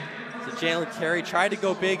 So Jalen Carey tried to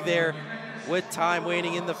go big there with time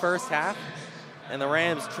waiting in the first half. And the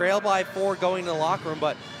Rams trail by 4 going to the locker room,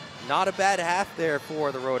 but not a bad half there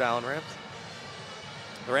for the Rhode Island Rams.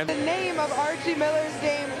 The name of Archie Miller's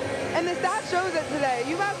game, and the stat shows it today.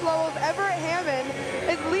 UMass Lowell's Everett Hammond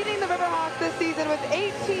is leading the Riverhawks this season with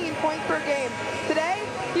 18 points per game. Today,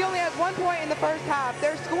 he only has 1 point in the first half.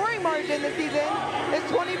 Their scoring margin this season is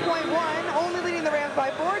 20.1, only leading the Rams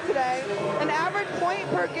by 4 today. An average point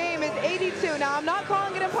per game is 82. Now, I'm not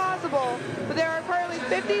calling it impossible, but they are currently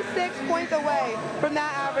 56 points away from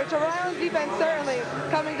that average. So Rhode Island's defense certainly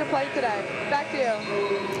coming to play today. Back to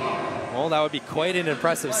you. Well, that would be quite an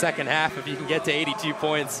impressive second half if you can get to 82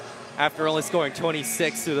 points after only scoring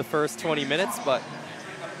 26 through the first 20 minutes. But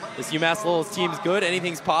this UMass Lowell's team's good.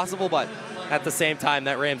 Anything's possible, but at the same time,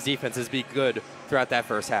 that Rams defense has been good throughout that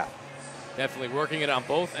first half. Definitely working it on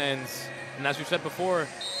both ends. And as we've said before,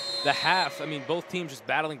 the half, I mean, both teams just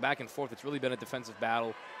battling back and forth. It's really been a defensive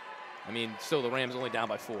battle. I mean, still the Rams only down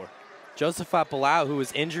by 4. Josephat Palau, who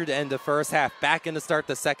was injured to end the first half, back in to start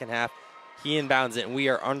the second half. He inbounds it, and we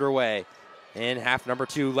are underway in half number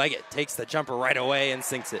 2. Leggett takes the jumper right away and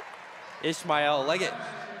sinks it. Ishmael Leggett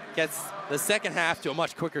gets the second half to a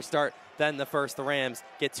much quicker start than the first. The Rams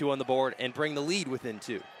get 2 on the board and bring the lead within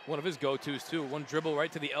 2. One of his go-tos, too. One dribble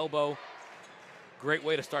right to the elbow. Great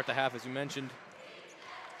way to start the half, as you mentioned.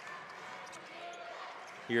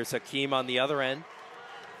 Here's Hakeem on the other end.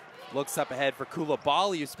 Looks up ahead for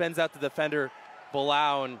Koulibaly, who spins out the defender,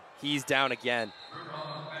 Bilal, and he's down again.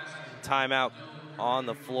 Timeout on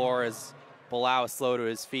the floor as Bilal is slow to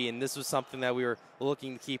his feet, and this was something that we were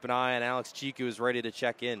looking to keep an eye on. Alex Chiku is ready to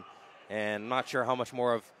check in, and I'm not sure how much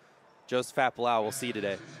more of Josephat Bilal we'll see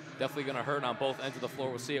today. Definitely going to hurt on both ends of the floor.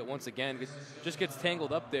 We'll see it once again. Just gets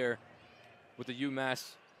tangled up there with the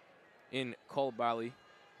UMass in Koulibaly.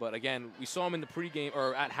 But again, we saw him in the pregame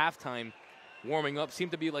or at halftime warming up.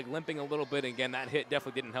 Seemed to be like limping a little bit. And again, that hit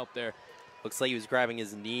definitely didn't help there. Looks like he was grabbing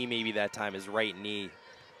his knee maybe that time, his right knee.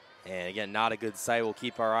 And again, not a good sight. We'll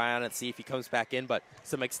keep our eye on it, see if he comes back in. But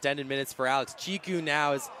some extended minutes for Alex Chiku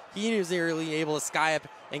now as he is nearly able to sky up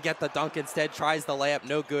and get the dunk instead. Tries the layup,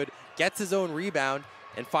 no good. Gets his own rebound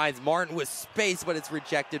and finds Martin with space, but it's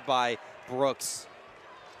rejected by Brooks.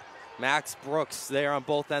 Max Brooks there on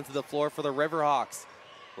both ends of the floor for the Riverhawks.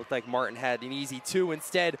 Looked like Martin had an easy 2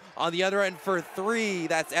 instead. On the other end for 3,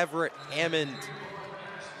 that's Everett Hammond.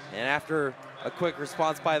 And after a quick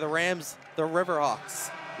response by the Rams, the Riverhawks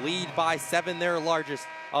lead by 7, their largest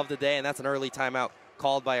of the day, and that's an early timeout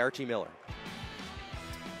called by Archie Miller.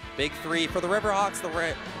 Big 3 for the Riverhawks.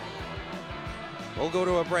 We'll go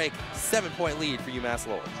to a break. 7-point lead for UMass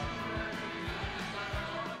Lowell.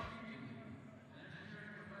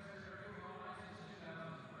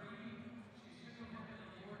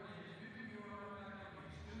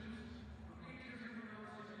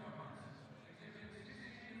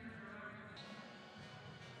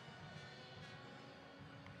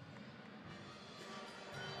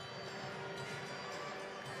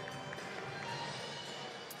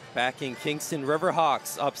 Back in Kingston,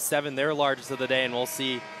 Riverhawks up 7, their largest of the day, and we'll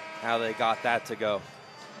see how they got that to go.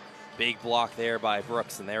 Big block there by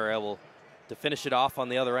Brooks, and they were able to finish it off on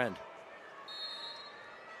the other end.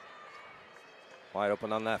 Wide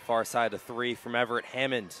open on that far side, a three from Everett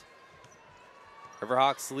Hammond.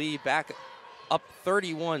 Riverhawks lead back up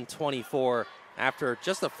 31-24 after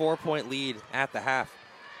just a 4-point lead at the half.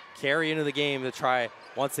 Carry into the game to try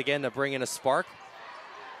once again to bring in a spark.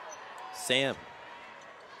 Sam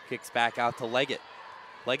kicks back out to Leggett.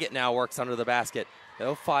 Leggett now works under the basket.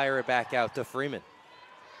 They'll fire it back out to Freeman.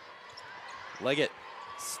 Leggett,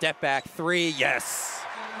 step back three, yes!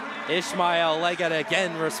 Ishmael Leggett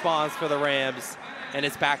again responds for the Rams, and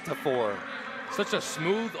it's back to 4. Such a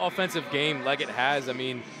smooth offensive game Leggett has. I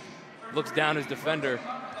mean, looks down his defender.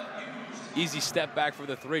 Easy step back for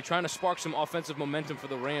the three, trying to spark some offensive momentum for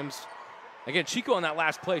the Rams. Again, Chico on that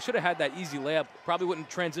last play should have had that easy layup. Probably wouldn't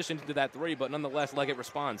transition into that three, but nonetheless, Leggett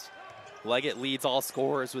responds. Leggett leads all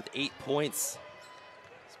scorers with 8 points.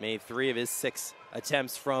 He's made 3 of his 6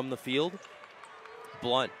 attempts from the field.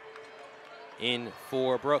 Blunt in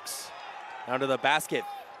for Brooks. Down to the basket.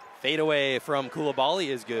 Fade away from Koulibaly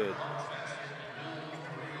is good.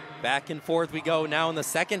 Back and forth we go now in the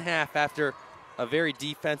second half after a very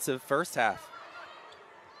defensive first half.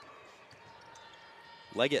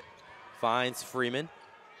 Leggett finds Freeman.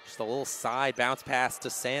 Just a little side bounce pass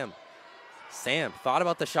to Sam. Sam thought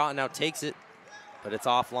about the shot and now takes it, but it's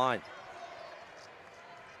offline.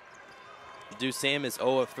 Sam is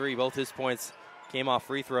 0 of 3. Both his points came off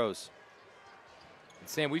free throws. And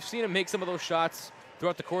Sam, we've seen him make some of those shots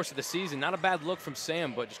throughout the course of the season. Not a bad look from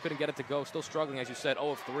Sam, but just couldn't get it to go. Still struggling, as you said,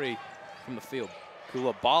 0 of 3 from the field.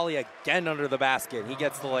 Koulibaly again under the basket. He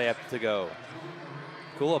gets the layup to go.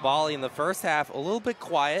 Koulibaly in the first half, a little bit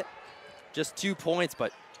quiet. Just 2 points,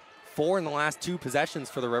 but 4 in the last 2 possessions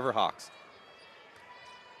for the Riverhawks.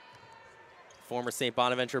 Former St.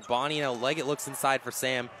 Bonaventure Bonnie. Now Leggett looks inside for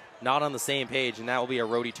Sam. Not on the same page, and that will be a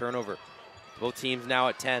Rhode turnover. Both teams now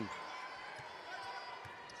at 10.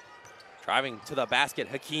 Driving to the basket,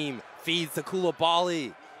 Hakeem feeds to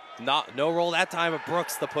Koulibaly. No roll that time, but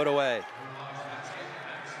Brooks the put away.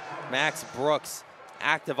 Max Brooks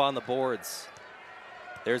active on the boards.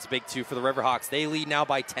 There's a big 2 for the Riverhawks. They lead now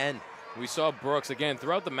by 10. We saw Brooks again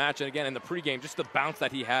throughout the match and again in the pregame, just the bounce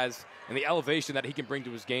that he has and the elevation that he can bring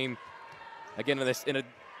to his game. Again, in a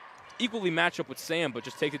equally matchup with Sam, but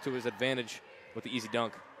just takes it to his advantage with the easy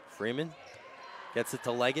dunk. Freeman gets it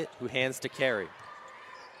to Leggett, who hands to Carey.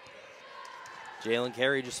 Jalen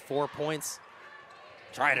Carey just 4 points.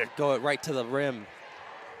 Trying to go it right to the rim.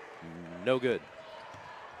 No good.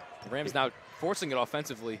 The Rams now forcing it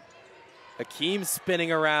offensively. Hakeem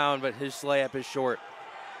spinning around, but his layup is short.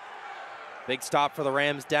 Big stop for the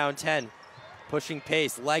Rams, down 10. Pushing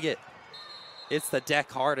pace, Leggett. It's the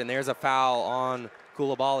deck hard, and there's a foul on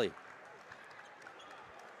Koulibaly.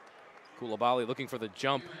 Koulibaly looking for the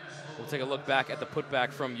jump. We'll take a look back at the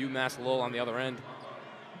putback from UMass Lowell on the other end.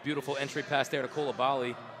 Beautiful entry pass there to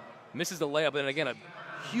Koulibaly. Misses the layup, and again, a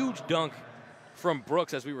huge dunk from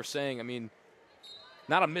Brooks, as we were saying. I mean,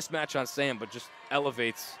 not a mismatch on Sam, but just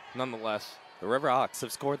elevates nonetheless. The Riverhawks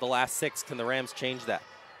have scored the last 6. Can the Rams change that?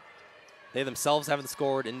 They themselves haven't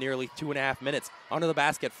scored in nearly 2.5 minutes. Under the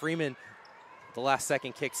basket, Freeman, the last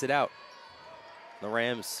second, kicks it out. The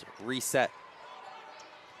Rams reset.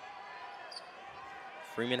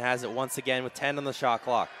 Freeman has it once again with 10 on the shot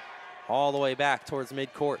clock. All the way back towards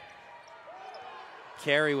midcourt.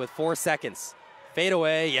 Carey with 4 seconds. Fade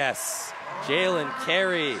away, yes. Jalen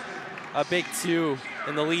Carey, a big 2,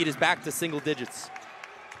 and the lead is back to single digits.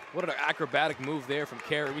 What an acrobatic move there from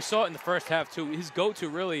Carey. We saw it in the first half, too. His go-to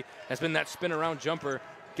really has been that spin-around jumper.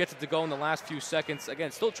 Gets it to go in the last few seconds.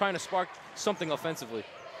 Again, still trying to spark something offensively.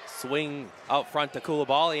 Swing out front to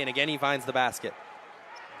Koulibaly, and again he finds the basket.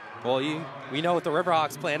 Well, we know what the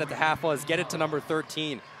Riverhawks' plan at the half was. Get it to number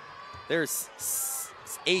 13. There's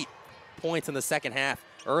 8 points in the second half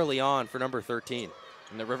early on for number 13.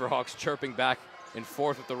 And the Riverhawks chirping back and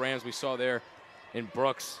forth with the Rams. We saw there in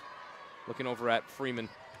Brooks looking over at Freeman.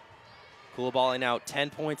 Koulibaly now 10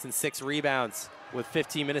 points and 6 rebounds with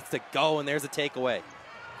 15 minutes to go, and there's a takeaway.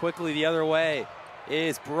 Quickly the other way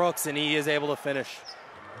is Brooks, and he is able to finish.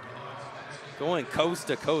 Going coast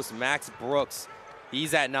to coast, Max Brooks.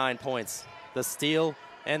 He's at 9 points. The steal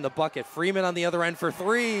and the bucket. Freeman on the other end for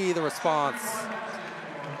 3, the response.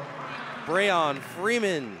 Brayon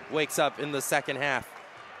Freeman wakes up in the second half.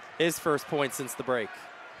 His first point since the break.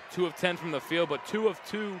 2 of 10 from the field, but 2 of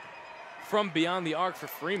 2 from beyond the arc for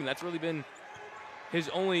Freeman. That's really been his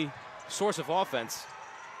only source of offense.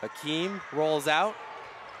 Hakeem rolls out.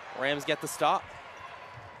 Rams get the stop.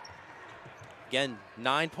 Again,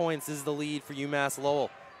 9 points is the lead for UMass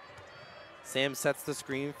Lowell. Sam sets the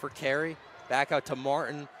screen for Carey. Back out to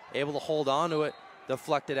Martin, able to hold on to it.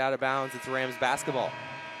 Deflected out of bounds. It's Rams basketball.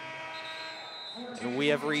 And we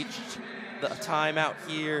have reached the timeout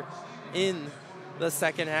here in the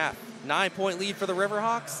second half. 9-point lead for the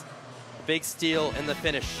Riverhawks. Big steal in the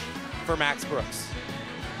finish for Max Brooks.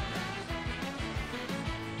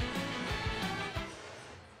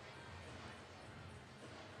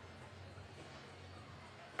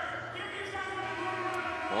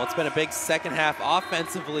 Well, it's been a big second half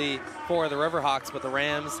offensively for the Riverhawks, but the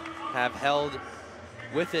Rams have held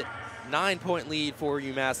with it. 9-point lead for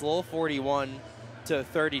UMass Lowell,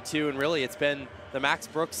 41-32, and really it's been the Max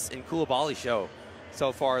Brooks and Koulibaly show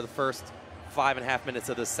so far the first 5.5 minutes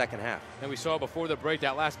of the second half. And we saw before the break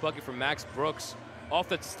that last bucket from Max Brooks off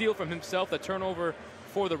the steal from himself, the turnover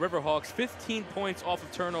for the Riverhawks. 15 points off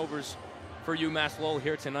of turnovers for UMass Lowell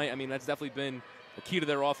here tonight. I mean, that's definitely been the key to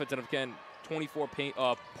their offense, and again, 24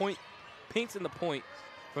 paints in the point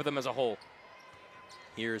for them as a whole.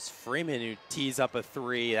 Here's Freeman, who tees up a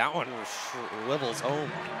three. That one swivels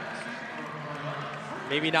home.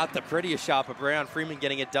 Maybe not the prettiest shot, but Brayon Freeman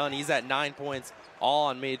getting it done. He's at 9 points, all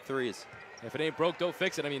on made threes. If it ain't broke, don't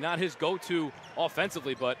fix it. I mean, not his go-to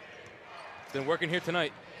offensively, but it's been working here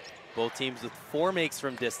tonight. Both teams with 4 makes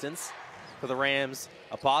from distance. For the Rams,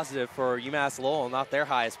 a positive. For UMass Lowell, not their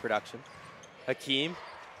highest production. Hakeem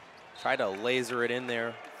tried to laser it in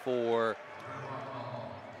there for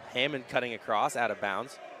Hammond, cutting across, out of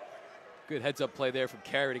bounds. Good heads-up play there from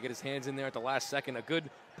Carey to get his hands in there at the last second. A good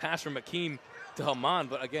pass from Hakeem to Haman,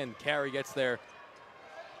 but again, Carey gets there.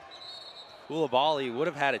 Koulibaly would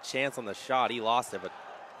have had a chance on the shot. He lost it, but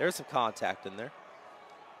there's some contact in there.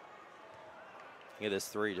 Look at this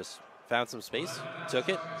three, just found some space, took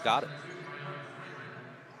it, got it.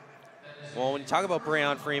 Well, when you talk about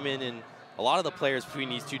Brayon Freeman and a lot of the players between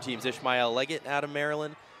these two teams, Ishmael Leggett out of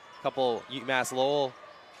Maryland, a couple UMass Lowell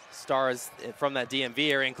stars from that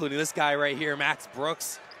DMV area, including this guy right here, Max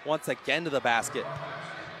Brooks, once again to the basket.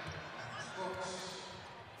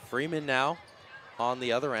 Freeman now on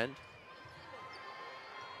the other end.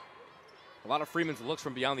 A lot of Freeman's looks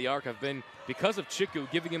from beyond the arc have been because of Chiku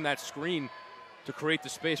giving him that screen to create the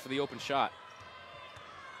space for the open shot.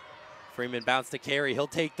 Freeman bounced to Carey. He'll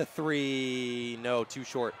take the three. No, too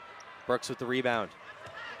short. Brooks with the rebound.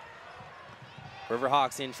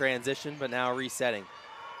 Riverhawks in transition, but now resetting.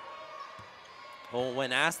 Well,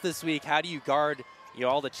 when asked this week, how do you guard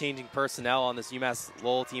all the changing personnel on this UMass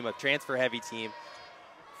Lowell team, a transfer-heavy team,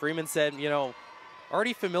 Freeman said,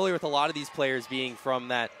 already familiar with a lot of these players being from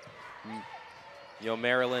that,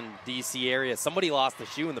 Maryland, D.C. area. Somebody lost the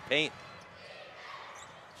shoe in the paint.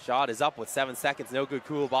 Shot is up with 7 seconds. No good.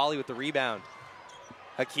 Koulibaly with the rebound.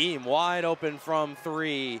 Hakeem wide open from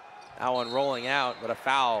three. That one rolling out, but a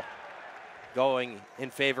foul going in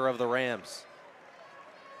favor of the Rams.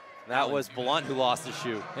 That was Blunt who lost the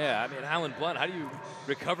shoe. Yeah, I mean, Alan Blunt, how do you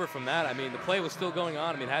recover from that? I mean, the play was still going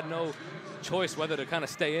on. I mean, had no choice whether to kind of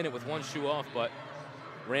stay in it with one shoe off, but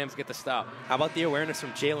Rams get the stop. How about the awareness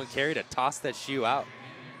from Jalen Carey to toss that shoe out?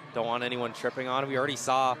 Don't want anyone tripping on him. We already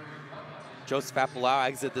saw Joseph Apulau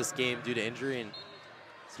exit this game due to injury, and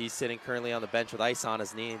he's sitting currently on the bench with ice on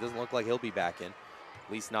his knee. It doesn't look like he'll be back in,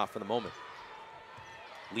 at least not for the moment.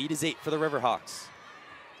 Lead is 8 for the Riverhawks.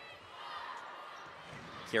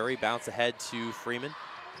 Carey bounce ahead to Freeman.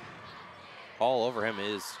 All over him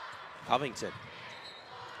is Covington.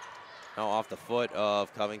 Now off the foot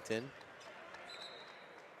of Covington.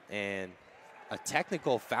 And a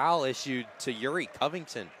technical foul issued to Yuri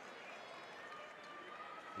Covington.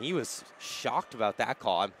 He was shocked about that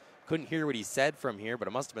call. I couldn't hear what he said from here, but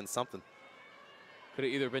it must have been something. Could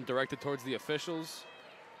have either been directed towards the officials,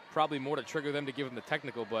 probably more to trigger them to give him the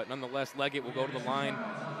technical, but nonetheless, Leggett will go to the line.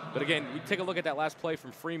 But again, we take a look at that last play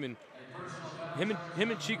from Freeman. Him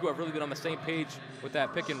and Chico have really been on the same page with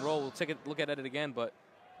that pick and roll. We'll take a look at it again, but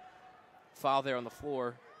foul there on the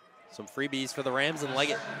floor. Some freebies for the Rams, and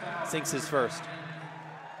Leggett sinks his first.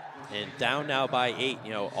 And down now by 8.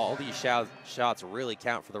 All these shots really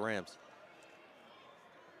count for the Rams.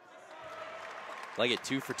 Leggett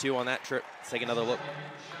 2 for 2 on that trip. Let's take another look.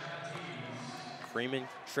 Freeman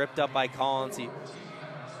tripped up by Collins.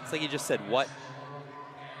 It's like he just said, what?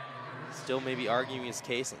 Still maybe arguing his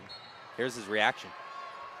case, and here's his reaction.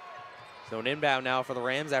 So an inbound now for the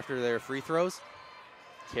Rams after their free throws.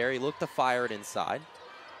 Carey looked to fire it inside.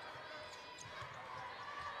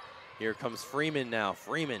 Here comes Freeman now.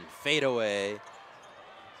 Freeman, fade away.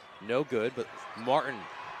 No good, but Martin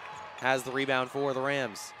has the rebound for the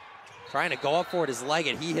Rams. Trying to go up for it is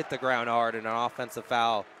Leggett. He hit the ground hard, and an offensive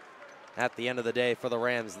foul at the end of the day for the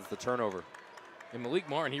Rams. It's the turnover. And Malik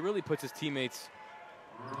Martin, he really puts his teammates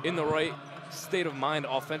in the right state of mind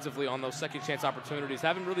offensively on those second chance opportunities.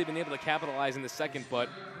 Haven't really been able to capitalize in the second, but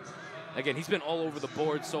again, he's been all over the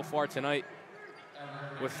board so far tonight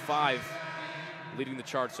with 5. leading the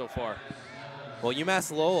charge so far. Well,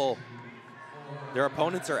 UMass Lowell, their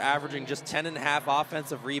opponents are averaging just 10.5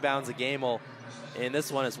 offensive rebounds a game. Well, in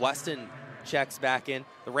this one, as Weston checks back in,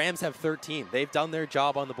 the Rams have 13. They've done their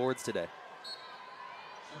job on the boards today.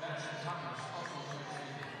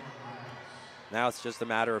 Now it's just a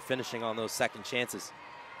matter of finishing on those second chances.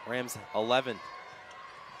 Rams 11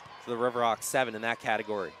 to the Riverhawks 7 in that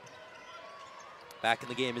category. Back in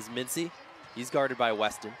the game is Mincy. He's guarded by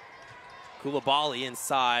Weston. Koulibaly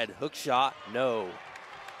inside, hook shot, no.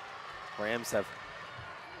 Rams have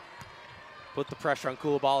put the pressure on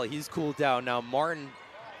Koulibaly. He's cooled down. Now Martin,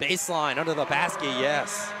 baseline, under the basket,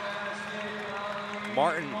 yes.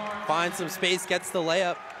 Martin finds some space, gets the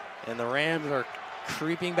layup, and the Rams are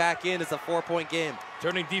creeping back in. It's a 4-point game.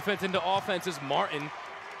 Turning defense into offense is Martin.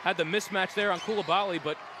 Had the mismatch there on Koulibaly,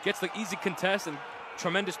 but gets the easy contest and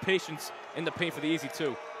tremendous patience in the paint for the easy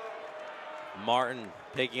two. Martin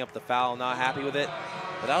picking up the foul, not happy with it.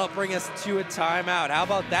 But that'll bring us to a timeout. How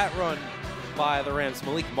about that run by the Rams?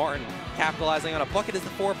 Malik Martin capitalizing on a bucket. Is the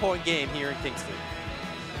 4-point game here in Kingston.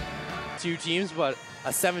 Two teams, but a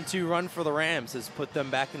 7-2 run for the Rams has put them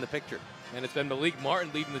back in the picture. And it's been Malik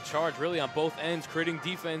Martin leading the charge really on both ends, creating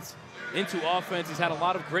defense into offense. He's had a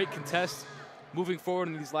lot of great contests moving forward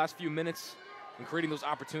in these last few minutes and creating those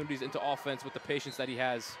opportunities into offense with the patience that he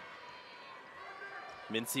has.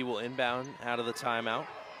 Mincy will inbound out of the timeout.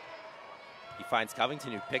 He finds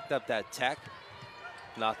Covington, who picked up that tech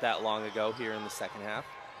not that long ago here in the second half.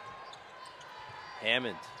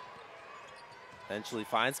 Hammond eventually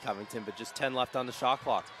finds Covington, but just 10 left on the shot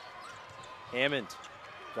clock. Hammond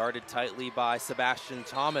guarded tightly by Sebastian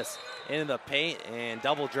Thomas into the paint and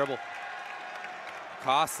double dribble.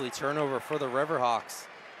 Costly turnover for the Riverhawks,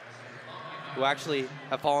 who actually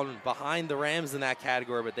have fallen behind the Rams in that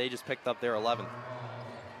category, but they just picked up their 11th.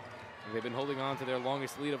 They've been holding on to their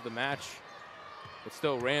longest lead of the match, but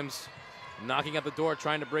still Rams knocking at the door,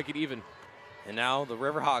 trying to break it even. And now the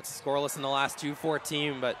Riverhawks scoreless in the last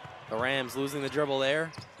 2:14, but the Rams losing the dribble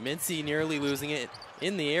there. Mincy nearly losing it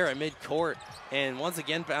in the air at midcourt, and once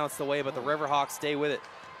again bounced away, but the Riverhawks stay with it.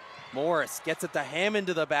 Morris gets it to Hammond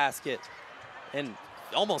to the basket, and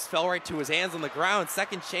almost fell right to his hands on the ground.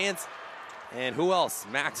 Second chance, and who else?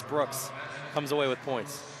 Max Brooks comes away with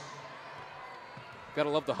points. Gotta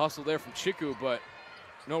love the hustle there from Chiku, but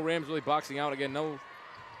no Rams really boxing out again. No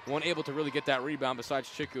one able to really get that rebound besides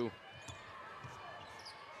Chiku.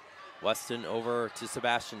 Weston over to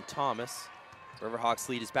Sebastian Thomas. Riverhawks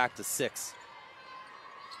lead is back to 6.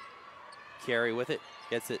 Carey with it,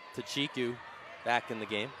 gets it to Chiku, back in the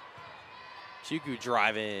game. Chiku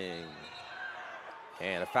driving.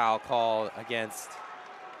 And a foul call against,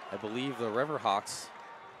 I believe, the Riverhawks.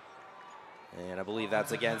 And I believe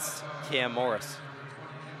that's against Cam Morris.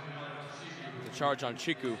 The charge on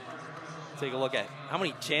Chiku. Take a look at how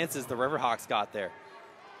many chances the Riverhawks got there.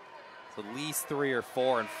 It's at least 3 or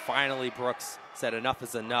 4, and finally Brooks said enough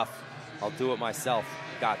is enough. I'll do it myself.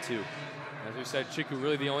 Got 2. As we said, Chiku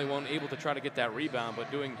really the only one able to try to get that rebound,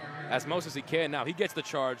 but doing as most as he can. Now he gets the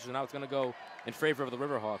charge, so now it's going to go in favor of the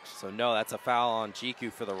Riverhawks. So no, that's a foul on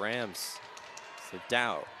Chiku for the Rams. So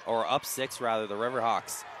down, or up 6 rather, the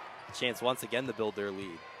Riverhawks. A chance once again to build their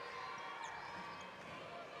lead.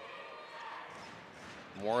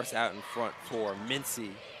 Morris out in front for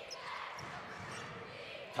Mincy.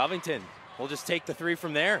 Covington will just take the 3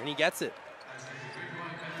 from there, and he gets it.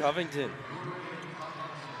 Covington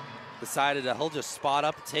decided that he'll just spot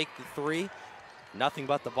up, take the 3. Nothing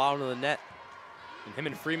but the bottom of the net. And him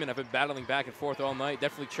and Freeman have been battling back and forth all night,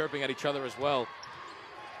 definitely chirping at each other as well.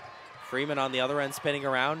 Freeman on the other end spinning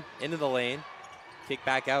around into the lane. Kick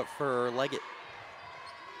back out for Leggett.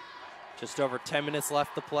 Just over 10 minutes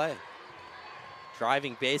left to play.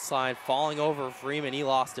 Driving baseline, falling over Freeman, he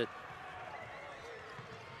lost it.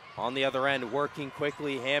 On the other end, working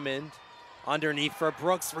quickly, Hammond. Underneath for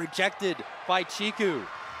Brooks, rejected by Chiku.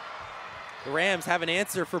 The Rams have an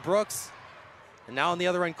answer for Brooks. And now on the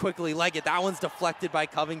other end, quickly, Leggett. That one's deflected by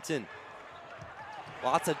Covington.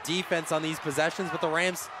 Lots of defense on these possessions, but the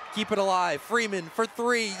Rams keep it alive. Freeman for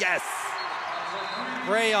 3, yes!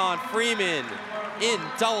 Rayon Freeman in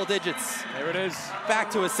double digits. There it is.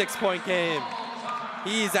 Back to a 6-point game.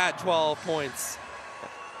 He's at 12 points.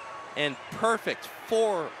 And perfect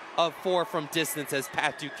 4 of 4 from distance as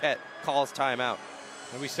Pat Duquette calls timeout.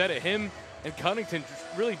 And we said it, him and Cunnington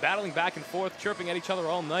really battling back and forth, chirping at each other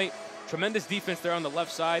all night. Tremendous defense there on the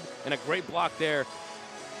left side, and a great block there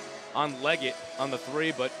on Leggett on the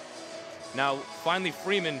 3, but now finally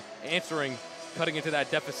Freeman answering, cutting into that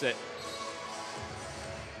deficit.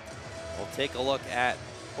 We'll take a look at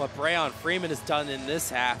what Brayon Freeman has done in this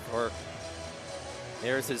half, or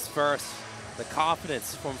there's his first. the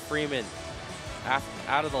confidence from Freeman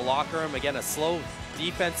out of the locker room. Again, a slow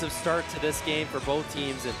defensive start to this game for both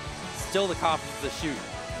teams, and still the confidence to shoot,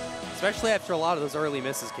 especially after a lot of those early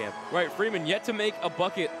misses, Cam. Right, Freeman yet to make a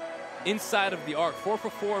bucket inside of the arc. 4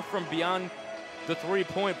 for 4 from beyond the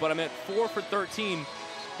three-point, but I'm at 4 for 13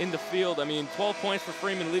 in the field. I mean, 12 points for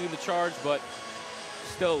Freeman leading the charge, but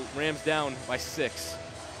still Rams down by 6.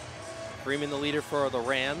 Freeman the leader for the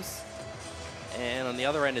Rams. And on the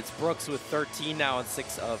other end, it's Brooks with 13 now and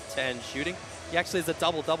 6 of 10 shooting. He actually has a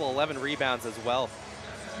double-double, 11 rebounds as well.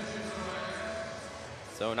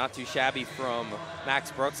 So not too shabby from Max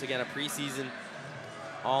Brooks. Again, a preseason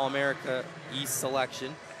All-America East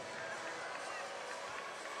selection.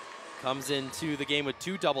 Comes into the game with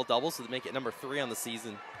 2 double-doubles, so to make it number 3 on the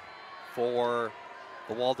season for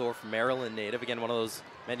the Waldorf, Maryland native. Again, one of those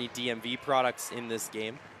many DMV products in this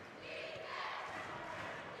game.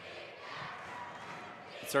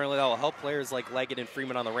 Certainly that will help players like Leggett and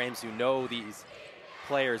Freeman on the Rams who know these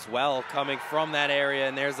players well coming from that area.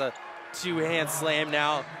 And there's a two-hand slam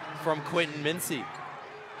now from Quentin Mincy.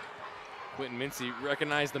 Quentin Mincy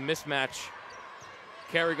recognized the mismatch.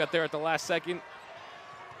 Carey got there at the last second.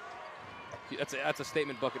 That's a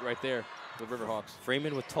statement bucket right there, the Riverhawks.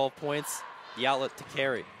 Freeman with 12 points, the outlet to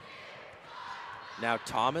Carey. Now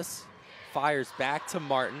Thomas fires back to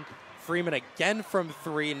Martin. Freeman again from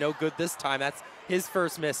 3, no good this time. That's his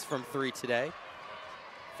first miss from 3 today.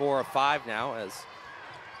 4 of 5 now as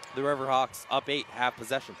the Riverhawks up 8, have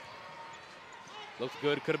possession. Looks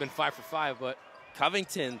good, could have been 5 for 5, but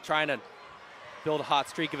Covington trying to build a hot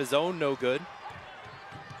streak of his own, no good.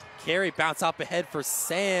 Carey bounce up ahead for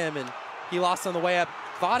Sam, and he lost on the way up.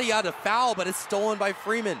 Thought he had a foul, but it's stolen by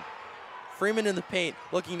Freeman. Freeman in the paint,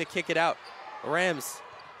 looking to kick it out. The Rams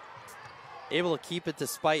able to keep it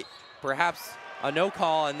despite perhaps a no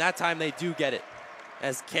call, and that time they do get it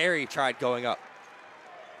as Carey tried going up.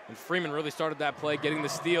 And Freeman really started that play, getting the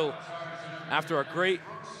steal after a great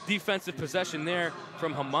defensive possession there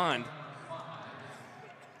from Hamond.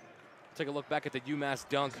 Take a look back at the UMass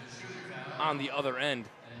dunk on the other end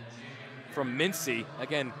from Mincy.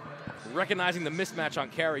 Again, recognizing the mismatch on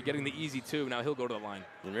Carey, getting the easy 2. Now he'll go to the line.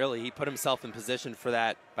 And really, he put himself in position for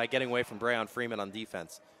that by getting away from Brayon Freeman on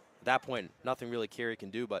defense. At that point, nothing really Carey can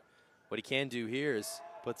do, but what he can do here is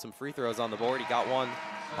put some free throws on the board. He got one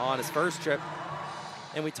on his first trip.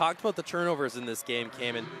 And we talked about the turnovers in this game,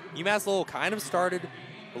 Cam, and UMass Lowell kind of started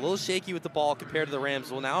a little shaky with the ball compared to the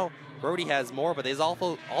Rams. Well, now Rhode has more, but they've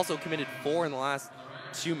also committed 4 in the last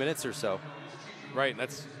 2 minutes or so. Right,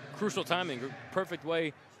 that's crucial timing. Perfect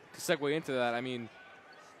way to segue into that. I mean,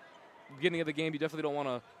 beginning of the game, you definitely don't want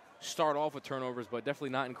to start off with turnovers, but definitely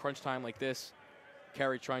not in crunch time like this.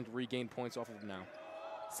 Carey trying to regain points off of them now.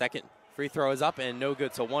 Second free throw is up and no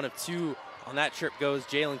good, so 1 of 2 on that trip goes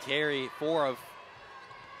Jalen Carey. 3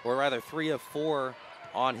 of 4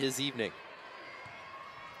 on his evening.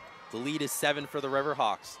 The lead is 7 for the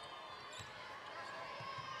Riverhawks.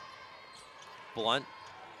 Blunt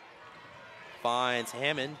finds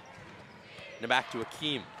Hammond. And back to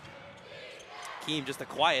Akeem. Akeem just a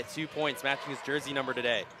quiet 2 points, matching his jersey number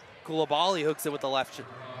today. Coulibaly hooks it with the left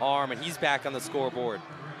arm, and he's back on the scoreboard.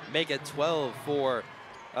 Make it 12 for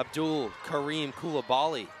Abdul Kareem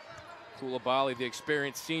Coulibaly. Coulibaly, the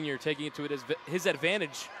experienced senior, taking it to his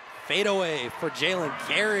advantage. Fadeaway for Jalen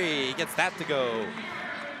Carey. He gets that to go.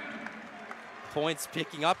 Points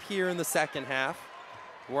picking up here in the second half.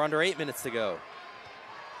 We're under 8 minutes to go.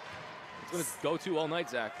 It's going to go to all night,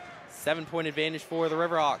 Zach. 7-point advantage for the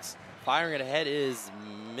Riverhawks. Firing it ahead is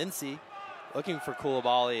Mincy, looking for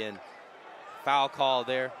Coulibaly, and foul call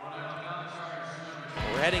there.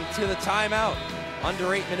 We're heading to the timeout.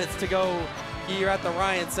 Under 8 minutes to go here at the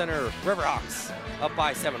Ryan Center. Riverhawks up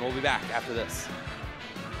by 7. We'll be back after this.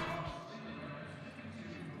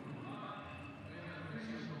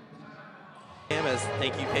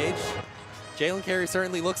 Thank you, Paige. Jalen Carey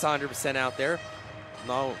certainly looks 100% out there.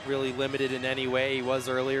 Not really limited in any way. He was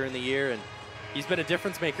earlier in the year, and he's been a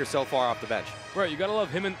difference maker so far off the bench. Right, you gotta love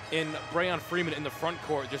him and Brayon Freeman in the front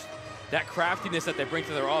court. Just that craftiness that they bring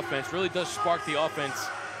to their offense really does spark the offense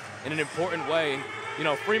in an important way. And you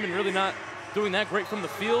know, Freeman really not doing that great from the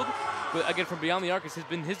field, but again, from beyond the arc has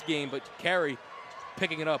been his game, but Carey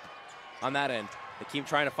picking it up on that end. They keep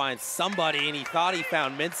trying to find somebody, and he thought he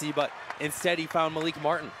found Mincy, but instead he found Malik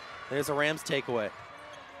Martin. There's a Rams takeaway.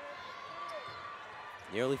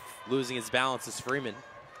 Nearly losing his balance is Freeman.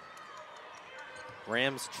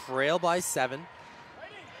 Rams trail by 7.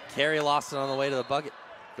 Carey lost it on the way to the bucket.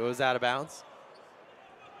 Goes out of bounds.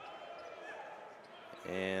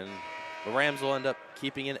 And the Rams will end up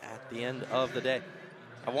keeping it at the end of the day.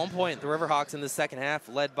 At one point, the Riverhawks in the second half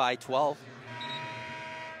led by 12.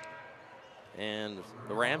 And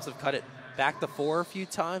the Rams have cut it back to 4 a few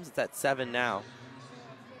times. It's at 7 now.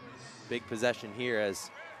 Big possession here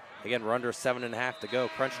as, again, we're under 7.5 to go.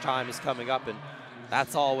 Crunch time is coming up, and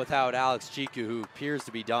that's all without Alex Chiku, who appears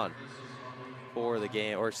to be done for the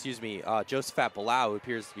game. Or excuse me, Josephat Bilal, who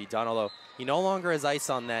appears to be done, although he no longer has ice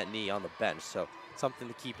on that knee on the bench, so something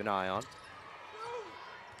to keep an eye on.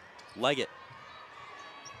 Leggett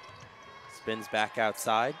spins back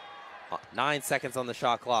outside. 9 seconds on the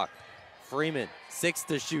shot clock. Freeman, 6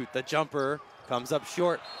 to shoot. The jumper comes up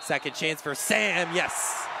short. Second chance for Sam,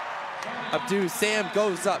 yes. Abdu, Sam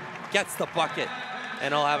goes up, gets the bucket,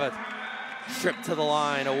 and he'll have a trip to the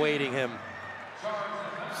line awaiting him.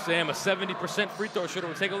 Sam, a 70% free throw shooter.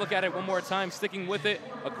 We'll take a look at it one more time, sticking with it.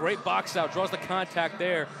 A great box out, draws the contact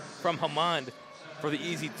there from Hamand for the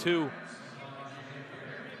easy 2.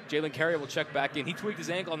 Jalen Carrier will check back in. He tweaked his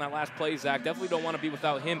ankle on that last play, Zach. Definitely don't want to be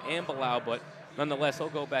without him and Bilal, but nonetheless, he'll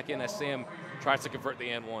go back in as Sam tries to convert the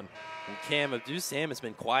and 1. And Cam, Abdu Sam has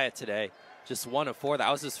been quiet today. Just 1 of 4.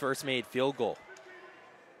 That was his first made field goal.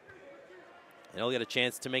 And he'll get a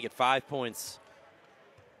chance to make it 5 points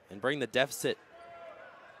and bring the deficit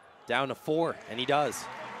down to 4, and he does.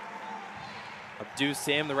 Abdu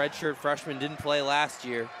Sam, the redshirt freshman, didn't play last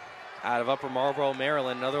year out of Upper Marlboro,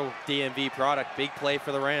 Maryland. Another DMV product. Big play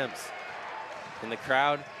for the Rams. And the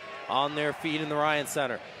crowd on their feet in the Ryan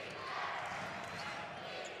Center.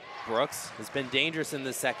 Brooks has been dangerous in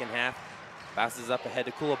the second half. Passes up ahead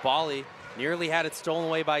to Coulibaly. Nearly had it stolen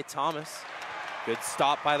away by Thomas. Good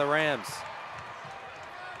stop by the Rams.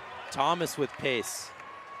 Thomas with pace.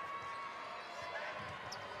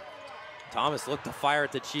 Thomas looked to fire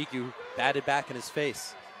at the Chiku, batted back in his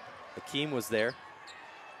face. Hakeem was there.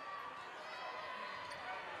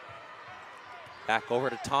 Back over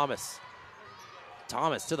to Thomas.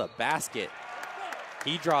 Thomas to the basket.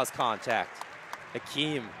 He draws contact.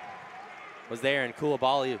 Hakeem was there, and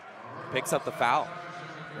Coulibaly picks up the foul.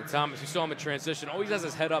 And Thomas, you saw him in transition, always has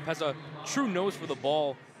his head up, has a true nose for the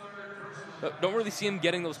ball. Don't really see him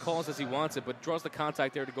getting those calls as he wants it, but draws the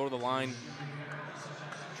contact there to go to the line.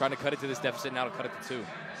 Trying to cut it to this deficit, now to cut it to 2.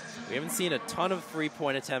 We haven't seen a ton of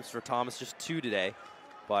three-point attempts for Thomas, just 2 today.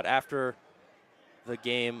 But after the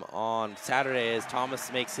game on Saturday, as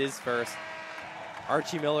Thomas makes his first,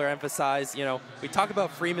 Archie Miller emphasized, you know, we talk about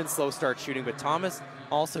Freeman's slow start shooting, but Thomas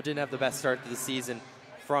also didn't have the best start to the season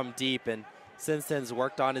from deep. And since then has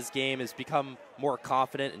worked on his game, has become more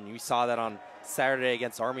confident, and you saw that on Saturday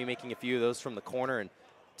against Army, making a few of those from the corner. And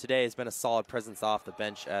today has been a solid presence off the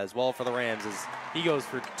bench as well for the Rams as he goes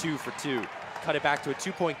for 2 for 2. Cut it back to a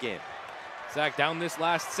 2-point game. Zach, down this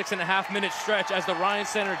last 6.5-minute stretch as the Ryan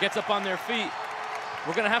Center gets up on their feet.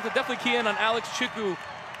 We're going to have to definitely key in on Alex Chiku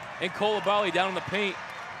and Coulibaly down in the paint,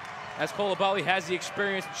 as Coulibaly has the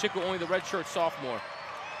experience and Chiku only the redshirt sophomore.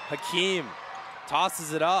 Hakeem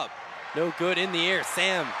tosses it up. No good in the air.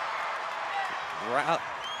 Sam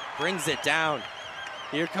brings it down.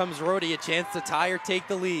 Here comes Rhode, a chance to tie or take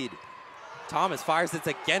the lead. Thomas fires, it's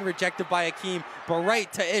again rejected by Hakeem, but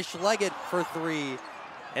right to Ish Leggett for 3,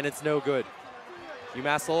 and it's no good.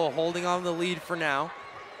 UMass Lowell holding on the lead for now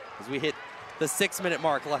as we hit the 6-minute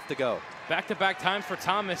mark left to go. Back-to-back times for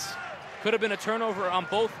Thomas. Could have been a turnover on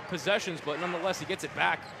both possessions, but nonetheless, he gets it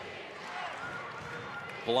back.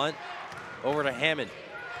 Blunt over to Hammond.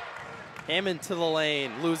 Hammond to the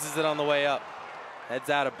lane, loses it on the way up. Heads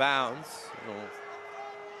out of bounds. It'll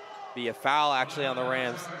be a foul actually on the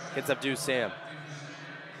Rams. Gets Abdu Sam.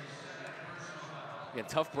 Again,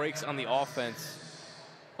 tough breaks on the offense.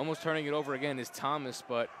 Almost turning it over again is Thomas,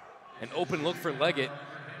 but an open look for Leggett.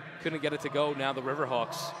 Couldn't get it to go. Now the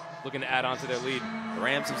Riverhawks looking to add on to their lead. The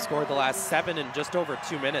Rams have scored the last 7 in just over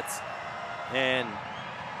 2 minutes. And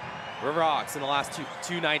Riverhawks in the last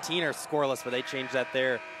 2:19 are scoreless, but they changed that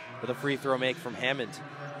there with a free throw make from Hammond,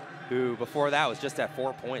 who before that was just at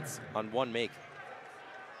 4 points on 1 make.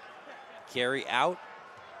 Carry out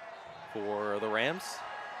for the Rams.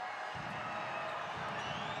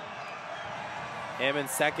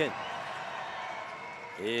 Hammond's second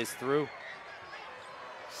is through.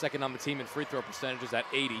 Second on the team in free throw percentages at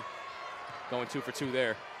 80. Going 2 for 2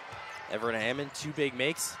 there. Everett Hammond, 2 big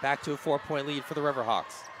makes. Back to a 4-point lead for the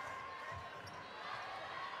Riverhawks.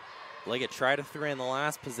 Leggett tried a 3 in the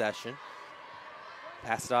last possession.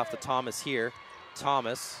 Pass it off to Thomas here.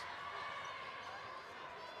 Thomas.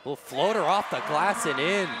 Little floater off the glass and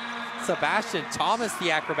in. Sebastian Thomas,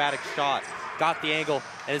 the acrobatic shot. Got the angle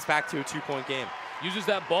and is back to a 2-point game. Uses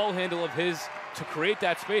that ball handle of his to create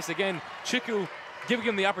that space. Again, Chiku giving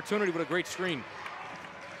him the opportunity with a great screen.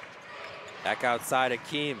 Back outside,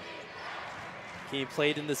 Hakeem. Hakeem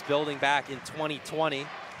played in this building back in 2020.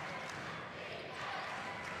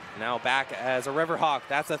 Now back as a Riverhawk.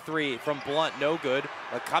 That's a three from Blunt, no good.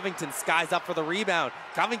 But Covington skies up for the rebound.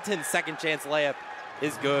 Covington's second chance layup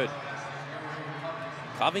is good.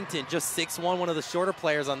 Covington, just 6'1", one of the shorter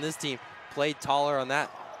players on this team, played taller on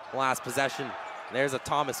that last possession. There's a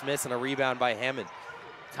Thomas miss and a rebound by Hammond.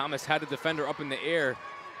 Thomas had the defender up in the air,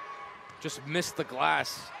 just missed the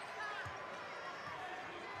glass.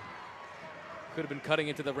 Could have been cutting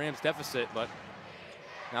into the Rams deficit, but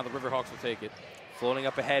now the Riverhawks will take it. Floating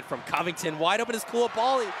up ahead from Covington, wide open is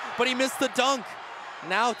Koulibaly, but he missed the dunk.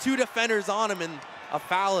 Now 2 defenders on him, and a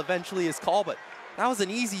foul eventually is called, but that was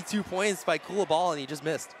an easy 2 points by Koulibaly, and he just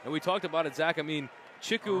missed. And we talked about it, Zach. I mean,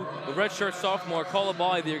 Chiku, the redshirt sophomore,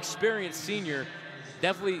 Koulibaly, the experienced senior,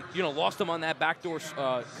 definitely, lost him on that backdoor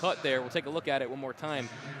cut there. We'll take a look at it one more time.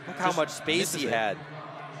 Look how much space he had.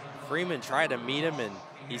 Freeman tried to meet him, and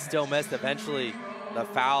he still missed. Eventually, the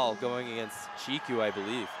foul going against Chiku, I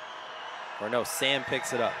believe. Or no, Sam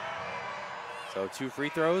picks it up. So 2 free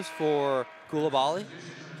throws for Koulibaly,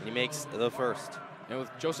 and he makes the first. And with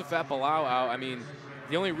Josephat Palau out, I mean,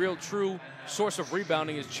 the only real true source of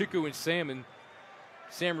rebounding is Chiku and Sam, and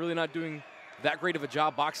Sam really not doing that great of a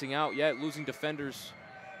job boxing out yet, losing defenders,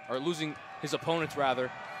 or losing his opponents rather.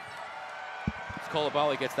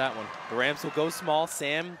 Koulibaly gets that one. The Rams will go small.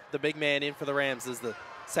 Sam, the big man, in for the Rams as the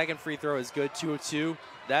second free throw is good, 2 of 2.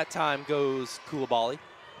 That time goes Koulibaly.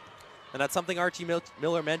 And that's something Archie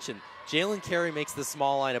Miller mentioned. Jalen Carey makes the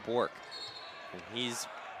small lineup work. And he's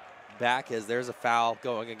back as there's a foul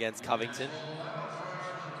going against Covington.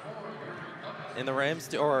 And the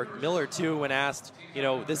Rams, or Miller too, when asked,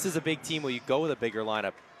 this is a big team, will you go with a bigger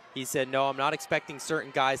lineup? He said, no, I'm not expecting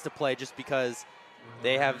certain guys to play just because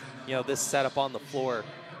they have, this setup on the floor.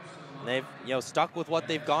 And they've, stuck with what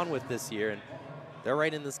they've gone with this year, and they're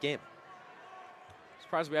right in this game.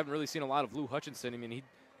 Surprised we haven't really seen a lot of Lou Hutchinson. I mean, he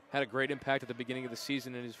had a great impact at the beginning of the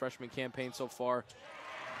season in his freshman campaign so far.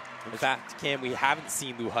 In fact, Cam, we haven't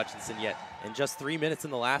seen Lou Hutchinson yet. In just 3 minutes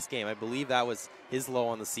in the last game, I believe that was his low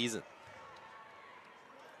on the season.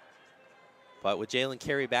 But with Jalen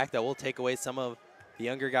Carey back, that will take away some of the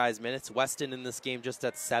younger guys' minutes. Weston in this game just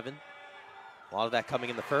at 7. A lot of that coming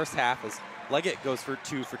in the first half as Leggett goes for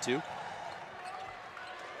 2 for 2.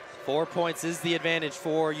 4 points is the advantage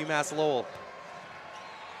for UMass Lowell.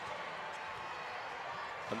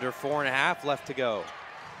 Under 4.5 left to go.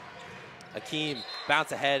 Hakeem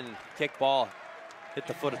bounce ahead and kick ball. Hit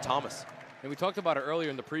the foot of Thomas. And we talked about it earlier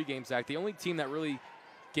in the pregame, Zach. The only team that really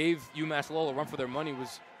gave UMass Lowell a run for their money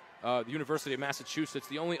was the University of Massachusetts,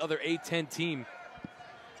 the only other A-10 team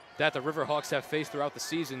that the Riverhawks have faced throughout the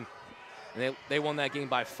season. And they won that game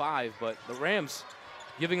by 5, but the Rams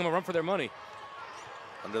giving them a run for their money.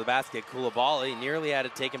 Under the basket, Koulibaly nearly had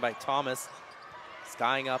it taken by Thomas.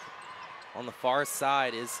 Skying up on the far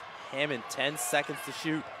side is Hammond, 10 seconds to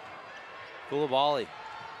shoot. Koulibaly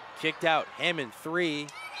kicked out, Hammond 3,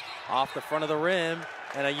 off the front of the rim,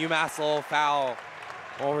 and a UMass Lowell foul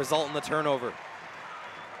will result in the turnover.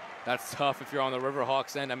 That's tough if you're on the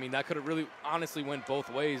Riverhawks end. I mean, that could have really honestly went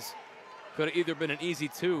both ways. Could have either been an easy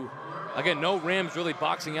 2. Again, no Rams really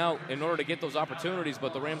boxing out in order to get those opportunities,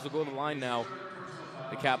 but the Rams will go to the line now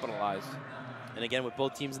to capitalize. And again, with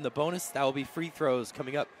both teams in the bonus, that will be free throws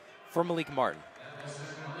coming up for Malik Martin.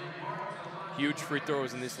 Huge free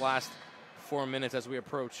throws in this last 4 minutes as we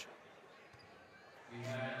approach.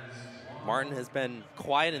 Martin has been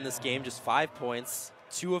quiet in this game, just 5 points,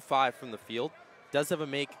 2 of 5 from the field. Does have a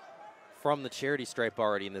make from the charity stripe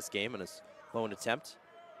already in this game on his lone attempt.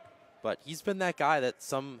 But he's been that guy that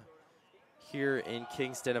some here in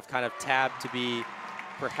Kingston have kind of tabbed to be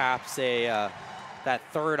perhaps that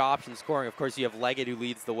third option scoring. Of course, you have Leggett who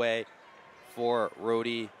leads the way for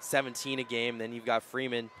Rhode, 17 a game. Then you've got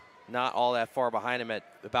Freeman, not all that far behind him at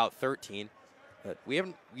about 13. But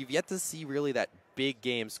we've yet to see really that big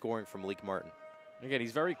game scoring from Malik Martin. Again,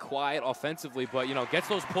 he's very quiet offensively, but, gets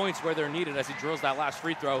those points where they're needed as he drills that last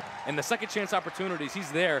free throw. And the second chance opportunities,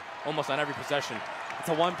 he's there almost on every possession. It's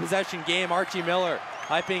a one-possession game. Archie Miller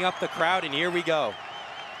hyping up the crowd, and here we go.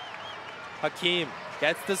 Hakeem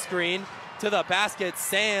gets the screen to the basket.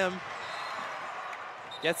 Sam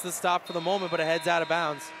gets the stop for the moment, but it heads out of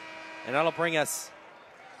bounds. And that'll bring us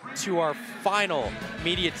to our final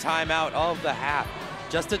media timeout of the half.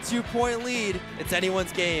 Just a 2-point lead. It's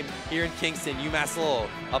anyone's game here in Kingston. UMass Lowell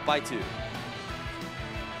up by 2.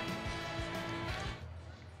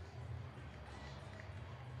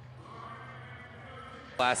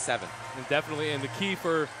 Last 7. And definitely, and the key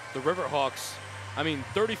for the Riverhawks,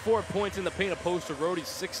 34 points in the paint opposed to Rhode's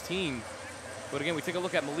 16. But again, we take a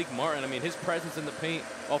look at Malik Martin. His presence in the paint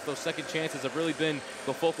off those second chances have really been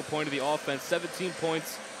the focal point of the offense. 17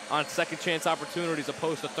 points, on second chance opportunities,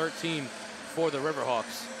 opposed to 13 for the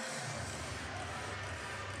Riverhawks.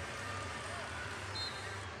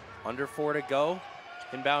 Under 4 to go.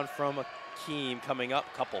 Inbound from Akeem coming up.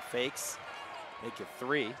 Couple fakes. Make it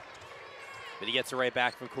 3. But he gets it right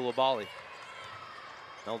back from Koulibaly.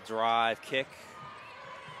 They'll drive, kick.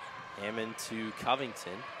 Hammond to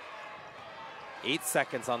Covington. 8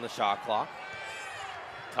 seconds on the shot clock.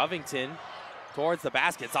 Covington towards the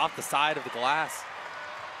basket. It's off the side of the glass.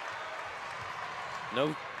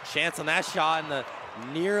 No chance on that shot, and the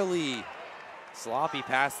nearly sloppy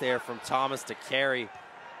pass there from Thomas to Carey.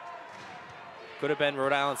 Could have been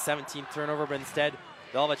Rhode Island's 17th turnover, but instead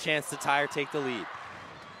they'll have a chance to tie or take the lead.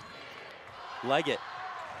 Leggett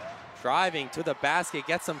driving to the basket,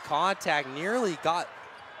 gets some contact, nearly got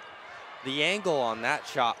the angle on that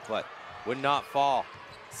shot, but would not fall.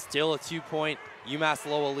 Still a 2-point UMass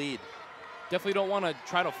Lowell lead. Definitely don't want to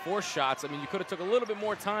try to force shots. I mean, you could have took a little bit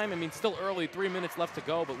more time. I mean, still early, 3 minutes left to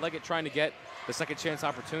go, but Leggett trying to get the second chance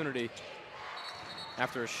opportunity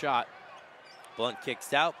after a shot. Blunt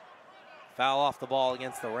kicks out. Foul off the ball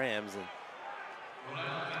against the Rams. And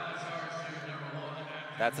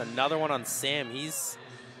that's another one on Sam. He's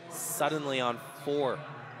suddenly on 4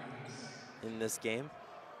 in this game.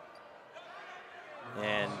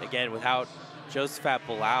 And again, without Josephat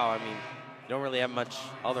Bilal, I mean, you don't really have much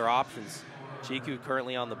other options. Chiku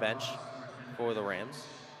currently on the bench for the Rams.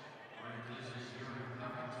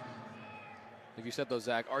 Like you said, though,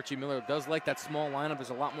 Zach, Archie Miller does like that small lineup.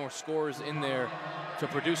 There's a lot more scorers in there to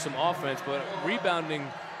produce some offense, but rebounding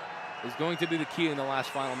is going to be the key in the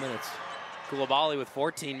last final minutes. Koulibaly with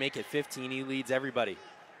 14, make it 15. He leads everybody.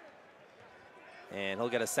 And he'll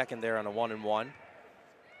get a second there on a 1-and-1.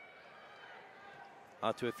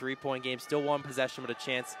 Out to a 3-point game. Still 1 possession, but a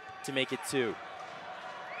chance to make it 2.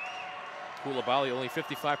 Koulibaly only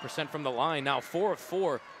 55% from the line. Now 4 of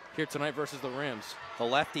 4 here tonight versus the Rams. The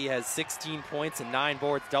lefty has 16 points and 9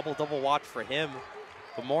 boards. Double watch for him.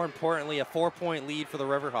 But more importantly, a 4-point lead for the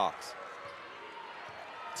Riverhawks.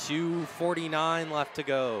 2:49 left to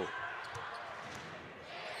go.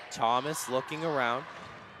 Thomas looking around.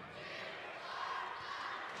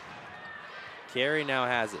 Carey now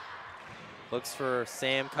has it. Looks for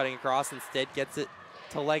Sam cutting across, instead gets it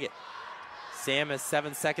to Leggett. Sam has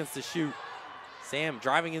 7 seconds to shoot. Sam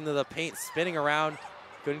driving into the paint, spinning around.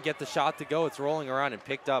 Couldn't get the shot to go. It's rolling around and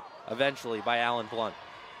picked up eventually by Allen Blunt.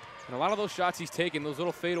 And a lot of those shots he's taken, those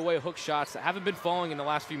little fadeaway hook shots, haven't been falling in the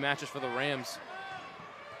last few matches for the Rams.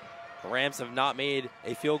 The Rams have not made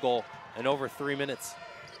a field goal in over 3 minutes.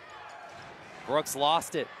 Brooks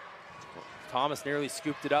lost it. Thomas nearly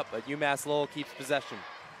scooped it up, but UMass Lowell keeps possession.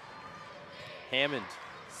 Hammond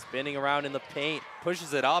spinning around in the paint,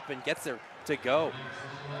 pushes it up and gets it to go.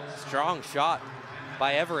 Strong shot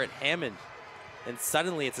by Everett Hammond. And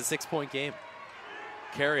suddenly it's a 6-point game.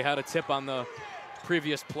 Carey had a tip on the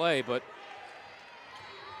previous play, but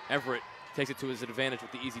Everett takes it to his advantage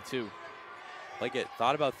with the easy 2. Leggett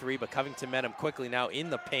thought about 3, but Covington met him quickly. Now in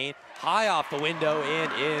the paint, high off the window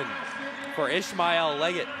and in for Ishmael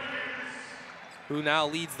Leggett, who now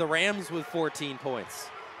leads the Rams with 14 points.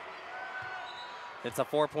 It's a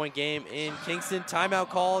 4-point game in Kingston. Timeout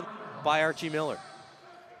called by Archie Miller.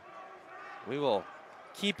 We will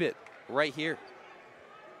keep it right here.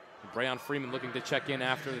 Brayon Freeman looking to check in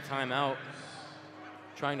after the timeout,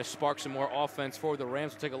 trying to spark some more offense for the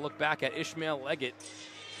Rams. We'll take a look back at Ishmael Leggett.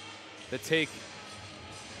 The take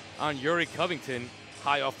on Yuri Covington,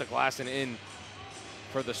 high off the glass and in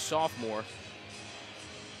for the sophomore.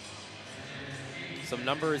 Some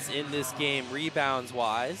numbers in this game,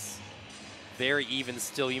 rebounds-wise. Very even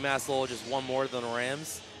still. UMass Lowell just 1 more than the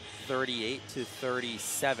Rams,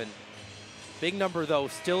 38-37. Big number, though,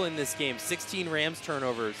 still in this game. 16 Rams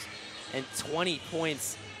turnovers and 20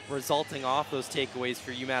 points resulting off those takeaways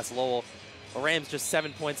for UMass Lowell. The Rams just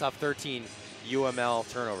 7 points off 13 UML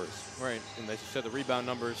turnovers. Right, and as you said, the rebound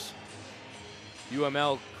numbers.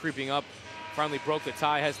 UML creeping up, finally broke the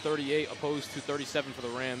tie, has 38 opposed to 37 for the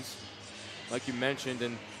Rams, like you mentioned,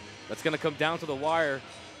 and that's going to come down to the wire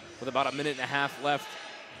with about a minute and a half left.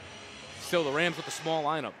 Still, the Rams with a small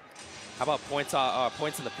lineup. How about points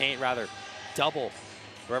in the paint, rather? Double.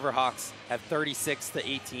 Riverhawks have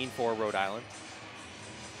 36-18 for Rhode Island.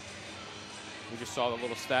 We just saw the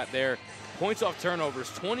little stat there. Points off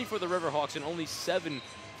turnovers, 20 for the Riverhawks and only 7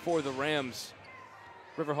 for the Rams.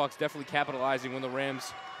 Riverhawks definitely capitalizing when the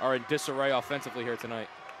Rams are in disarray offensively here tonight.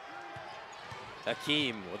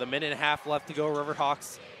 Akeem with a minute and a half left to go.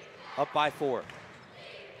 Riverhawks up by 4.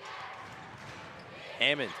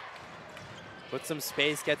 Hammond puts some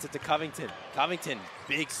space, gets it to Covington. Covington,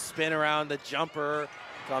 big spin around the jumper,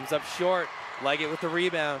 comes up short, Leggett with the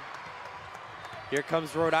rebound. Here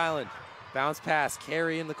comes Rhode Island. Bounce pass,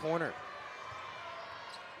 Carey in the corner.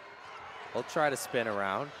 They'll try to spin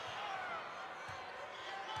around.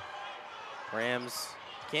 Rams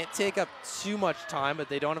can't take up too much time, but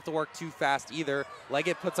they don't have to work too fast either.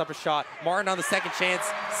 Leggett puts up a shot. Martin on the second chance,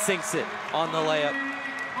 sinks it on the layup.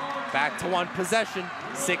 Back to one possession,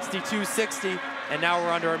 62-60, and now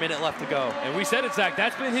we're under a minute left to go. And we said it, Zach,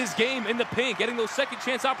 that's been his game in the paint, getting those second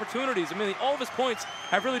chance opportunities. I mean, all of his points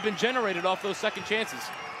have really been generated off those second chances.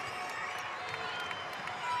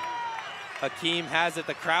 Hakeem has it.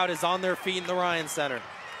 The crowd is on their feet in the Ryan Center.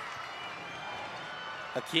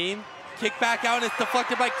 Hakeem, kick back out, and it's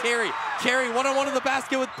deflected by Carey. Carey one-on-one in the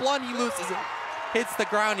basket with Blunt. He loses it. Hits the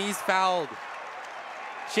ground. He's fouled.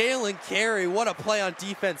 Jalen Carey, what a play on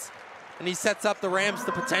defense. And he sets up the Rams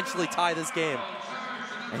to potentially tie this game.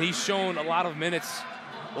 And he's shown a lot of minutes.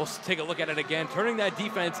 We'll take a look at it again. Turning that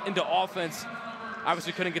defense into offense.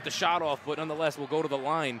 Obviously couldn't get the shot off, but nonetheless will go to the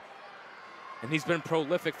line. And he's been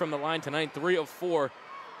prolific from the line tonight. 3 of 4,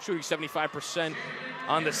 shooting 75%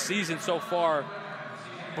 on the season so far.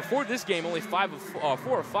 Before this game, only 4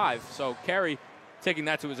 of 5. So Carey taking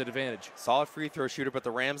that to his advantage. Solid free throw shooter, but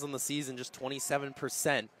the Rams on the season just 27%.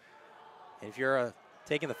 And if you're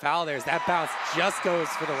taking the foul there, that bounce just goes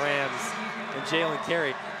for the Rams and Jalen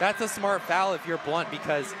Carey. That's a smart foul if you're Blunt,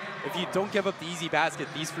 because if you don't give up the easy basket,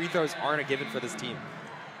 these free throws aren't a given for this team.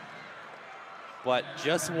 But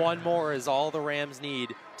just one more is all the Rams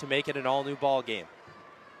need to make it an all-new ball game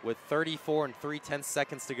with 34 and 3/10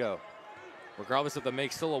 seconds to go. Regardless of the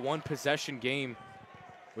make, still a one-possession game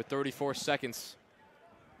with 34 seconds.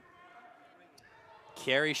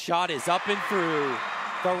 Carey shot is up and through.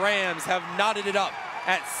 The Rams have knotted it up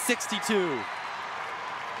at 62.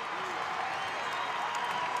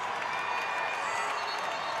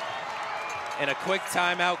 And a quick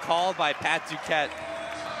timeout called by Pat Duquette.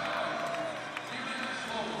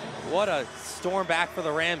 What a storm back for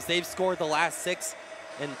the Rams. They've scored the last 6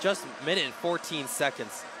 in just a minute and 14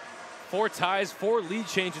 seconds. 4 ties, 4 lead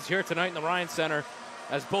changes here tonight in the Ryan Center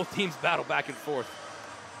as both teams battle back and forth.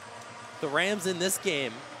 The Rams in this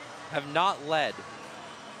game have not led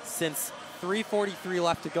since 3:43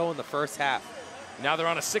 left to go in the first half. Now they're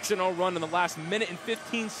on a 6-0 run in the last minute and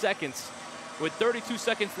 15 seconds. With 32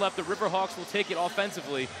 seconds left, the Riverhawks will take it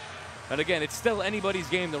offensively. And again, it's still anybody's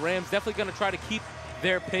game. The Rams definitely going to try to keep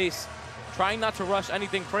their pace, trying not to rush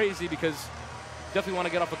anything crazy, because definitely want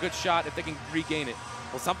to get off a good shot if they can regain it.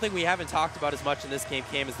 Well, something we haven't talked about as much in this game,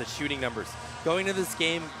 Cam, is the shooting numbers. Going into this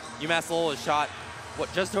game, UMass Lowell has shot,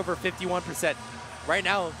 just over 51%. Right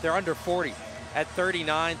now, they're under 40 at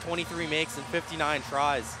 39, 23 makes, and 59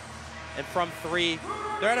 tries. And from 3,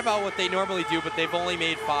 they're at about what they normally do, but they've only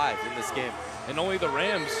made 5 in this game. And only the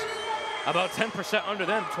Rams, about 10% under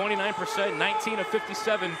them, 29%, 19 of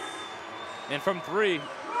 57. And from 3,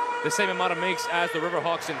 the same amount of makes as the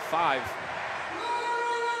Riverhawks in 5.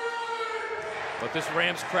 But this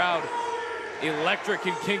Rams crowd, electric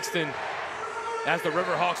in Kingston, as the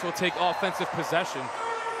Riverhawks will take offensive possession.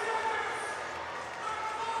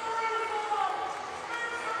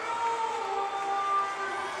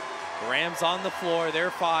 Rams on the floor,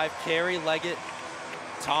 they're 5. Carey, Leggett,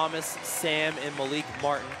 Thomas, Sam, and Malik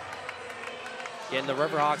Martin. Again, the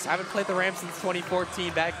Riverhawks haven't played the Rams since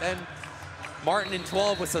 2014. Back then, Martin in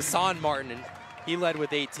 12 was Hassan Martin, and he led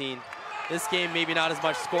with 18. This game, maybe not as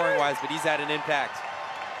much scoring-wise, but he's had an impact.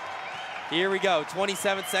 Here we go,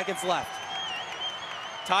 27 seconds left.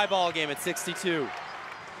 Tie ball game at 62.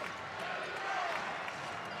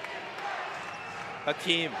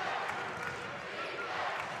 Hakeem.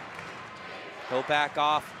 He'll back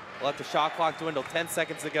off, let the shot clock dwindle, 10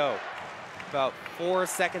 seconds to go. About 4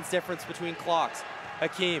 seconds difference between clocks.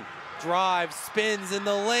 Hakeem drives, spins in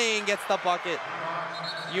the lane, gets the bucket.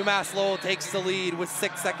 UMass Lowell takes the lead with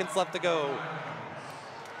 6 seconds left to go.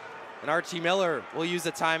 And Archie Miller will use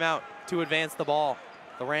a timeout to advance the ball.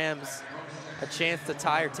 The Rams a chance to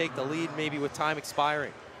tie or take the lead, maybe with time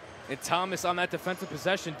expiring. And Thomas on that defensive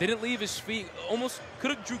possession didn't leave his feet, almost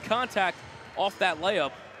could have drew contact off that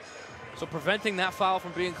layup. So preventing that foul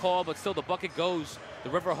from being called, but still the bucket goes. The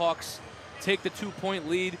Riverhawks take the 2-point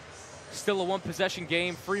lead. Still a 1-possession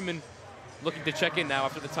game. Freeman looking to check in now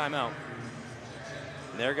after the timeout.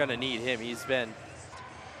 They're gonna need him. He's been...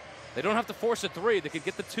 They don't have to force a 3. They could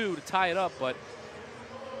get the 2 to tie it up, but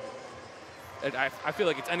I feel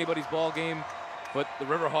like it's anybody's ball game, but the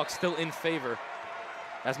Riverhawks still in favor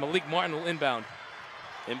as Malik Martin will inbound.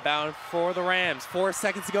 Inbound for the Rams. 4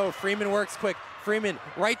 seconds to go. Freeman works quick. Freeman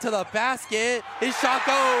right to the basket. His shot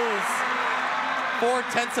goes.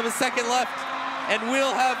 0.4 of a second left. and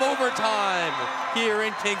we'll have overtime here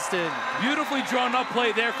in Kingston. Beautifully drawn up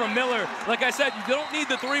play there from Miller. Like I said, you don't need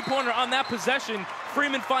the three-pointer on that possession.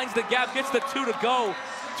 Freeman finds the gap, gets the 2 to go.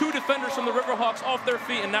 2 defenders from the Riverhawks off their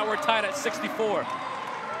feet, and now we're tied at 64.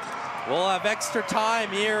 We'll have extra time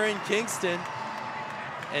here in Kingston.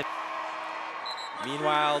 And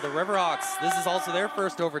meanwhile, the Riverhawks, this is also their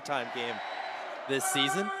first overtime game this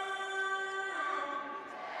season.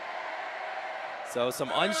 So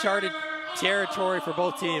some uncharted territory for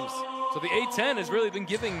both teams. So the A-10 has really been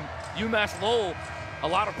giving UMass Lowell a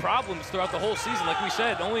lot of problems throughout the whole season. Like we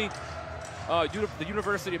said, only the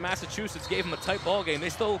University of Massachusetts gave them a tight ball game. They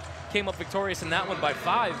still came up victorious in that one by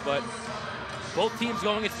 5, but both teams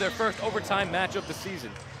going into their first overtime matchup this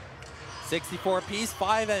season. 64 apiece,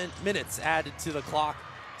 5 minutes added to the clock.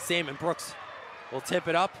 Sam and Brooks will tip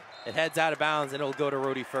it up. It heads out of bounds, and it'll go to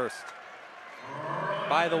Rhode first.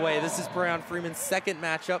 By the way, this is Brown Freeman's second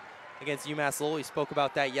matchup against UMass Lowell. He spoke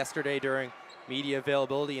about that yesterday during media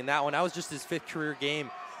availability. In that one, that was just his 5th career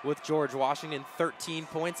game with George Washington, 13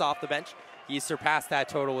 points off the bench. He surpassed that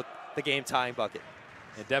total with the game-tying bucket.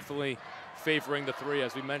 And definitely favoring the 3,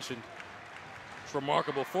 as we mentioned. It's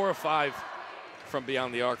remarkable, 4 of 5 from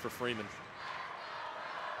beyond the arc for Freeman.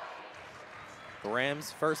 The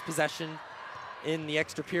Rams' first possession in the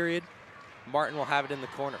extra period. Martin will have it in the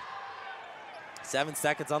corner. 7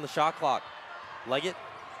 seconds on the shot clock. Leggett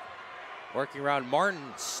working around Martin,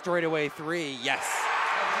 straightaway 3, yes.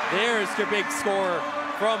 There's your big score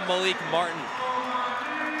from Malik Martin.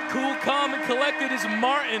 Cool, calm, and collected is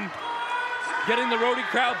Martin, getting the Rhode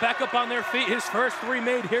crowd back up on their feet. His first 3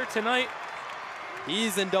 made here tonight.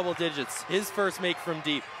 He's in double digits. His first make from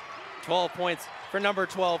deep. 12 points for number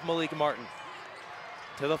 12, Malik Martin.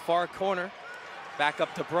 To the far corner, back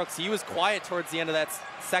up to Brooks. He was quiet towards the end of that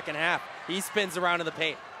second half. He spins around in the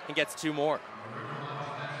paint and gets 2 more.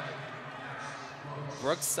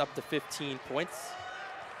 Brooks up to 15 points.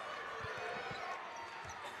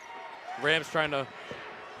 Rams trying to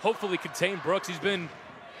hopefully contain Brooks. He's been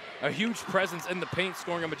a huge presence in the paint,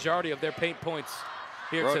 scoring a majority of their paint points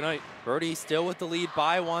here tonight. Rhode still with the lead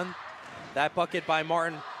by 1. That bucket by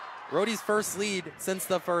Martin. Rhode's first lead since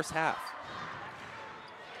the first half.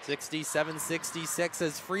 67-66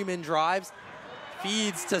 as Freeman drives.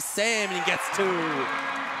 Feeds to Sam and he gets 2.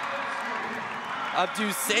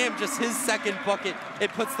 Abdu Sam, just his second bucket.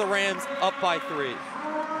 It puts the Rams up by 3.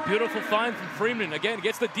 Beautiful find from Freeman. Again,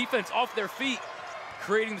 gets the defense off their feet,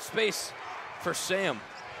 creating the space for Sam.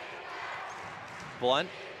 Blunt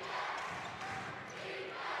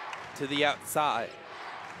to the outside.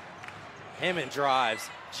 Hammond drives,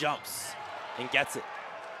 jumps, and gets it.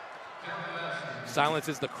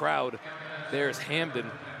 Silences the crowd. There's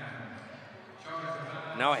Hamden.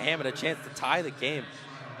 Now Hammond a chance to tie the game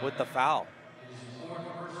with the foul.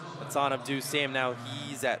 It's on Abdu Sam now.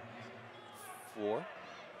 He's at 4.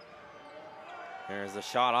 There's a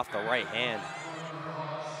shot off the right hand.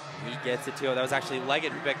 He gets it too. That was actually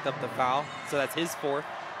Leggett who picked up the foul, so that's his 4th.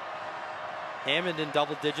 Hammond in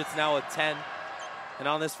double digits now with 10, and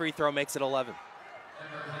on this free throw makes it 11.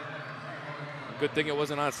 Good thing it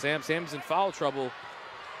wasn't on Sam. Sam's in foul trouble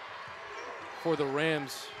for the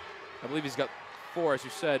Rams. I believe he's got 4, as you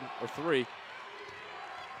said, or 3.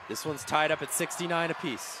 This one's tied up at 69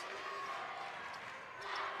 apiece.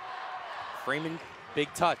 Freeman,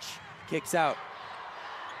 big touch, kicks out.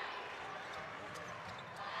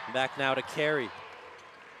 Back now to Carey.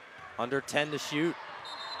 Under 10 to shoot.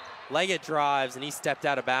 Leggett drives, and he stepped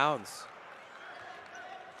out of bounds.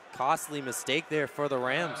 Costly mistake there for the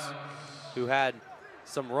Rams, who had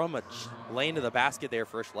some room lane to the basket there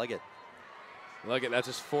for Leggett. Leggett, that's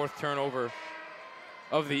his 4th turnover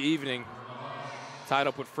of the evening. Tied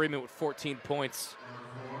up with Freeman with 14 points.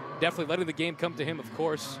 Definitely letting the game come to him, of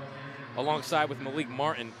course, alongside with Malik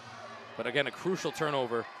Martin. But again, a crucial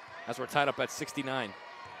turnover as we're tied up at 69.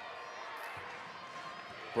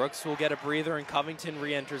 Brooks will get a breather, and Covington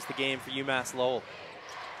re-enters the game for UMass Lowell.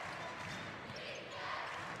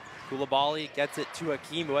 Koulibaly gets it to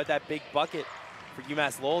Hakeem, who had that big bucket for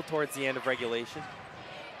UMass Lowell towards the end of regulation.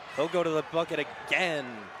 He'll go to the bucket again.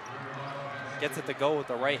 Gets it to go with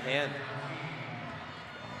the right hand.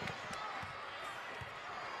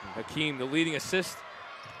 Hakeem, the leading assist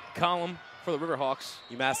column for the Riverhawks.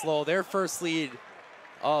 UMass Lowell, their first lead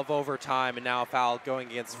of overtime, and now a foul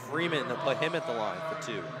going against Freeman to put him at the line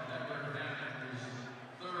for 2.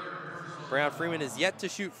 Brown Freeman is yet to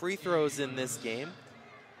shoot free throws in this game.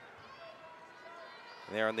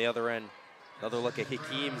 And there on the other end, another look at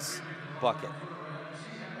Hakeem's bucket.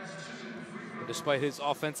 And despite his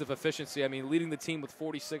offensive efficiency, I mean, leading the team with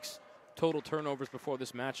 46 total turnovers before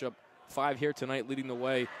this matchup. 5 here tonight, leading the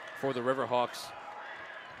way for the Riverhawks.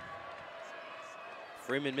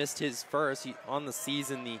 Freeman missed his first. On the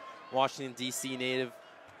season, the Washington, D.C. native,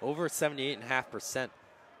 over 78.5%.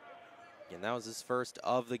 Again, that was his first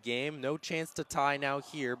of the game. No chance to tie now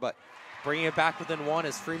here, but bringing it back within one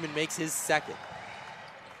as Freeman makes his second.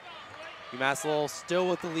 UMass Lowell still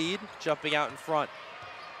with the lead, jumping out in front.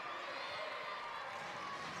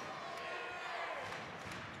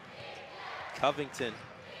 Covington.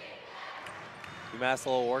 UMass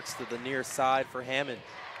Lowell works to the near side for Hammond.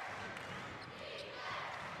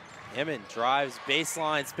 Hammond drives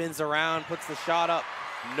baseline, spins around, puts the shot up.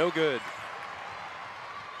 No good.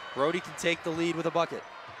 Rhode can take the lead with a bucket.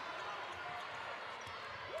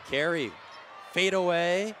 Carey, fade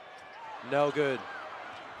away. No good.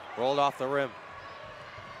 Rolled off the rim.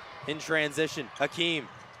 In transition, Hakeem.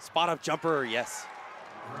 Spot up jumper, yes.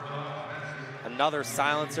 Another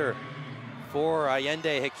silencer for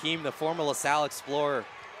Allende. Hakeem, the former LaSalle Explorer.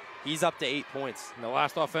 He's up to 8 points. In the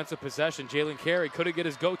last offensive possession, Jalen Carey couldn't get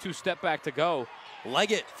his go-to step back to go.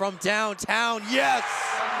 Leggett from downtown, yes!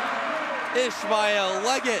 Ishmael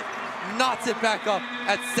Leggett knots it back up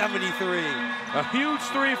at 73. A huge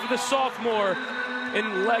three for the sophomore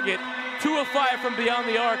in Leggett. 2 of 5 from beyond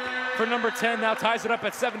the arc for number 10, now ties it up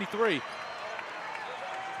at 73.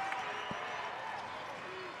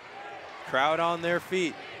 Crowd on their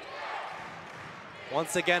feet.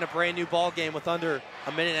 Once again, a brand new ball game with under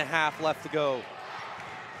a minute and a half left to go.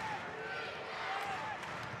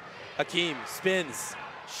 Hakeem spins,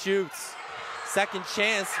 shoots, second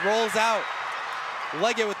chance, rolls out.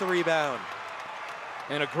 Leggett with the rebound.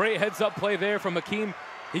 And a great heads-up play there from Hakeem.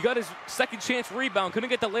 He got his second chance rebound, couldn't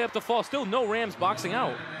get the layup to fall. Still no Rams boxing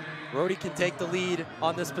out. Rhode can take the lead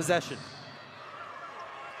on this possession.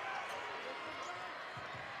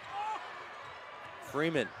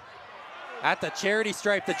 Freeman at the charity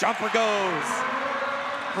stripe, the jumper goes.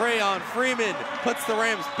 Crayon Freeman puts the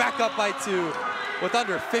Rams back up by 2 with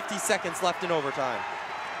under 50 seconds left in overtime.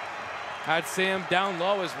 Had Sam down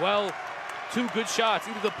low as well. 2 good shots,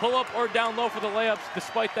 either the pull-up or down low for the layups.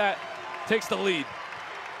 Despite that, takes the lead.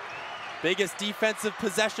 Biggest defensive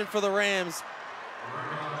possession for the Rams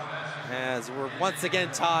as we're once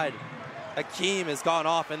again tied. Hakeem has gone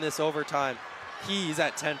off in this overtime. He's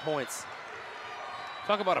at 10 points.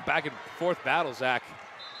 Talk about a back and forth battle, Zach,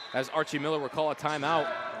 as Archie Miller will call a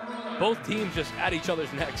timeout. Both teams just at each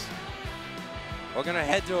other's necks. We're gonna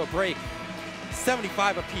head to a break.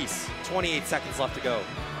 75 apiece, 28 seconds left to go.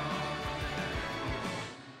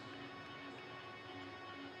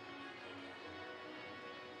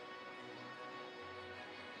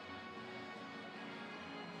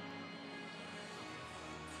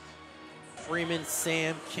 Freeman,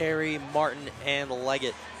 Sam, Carey, Martin, and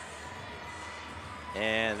Leggett.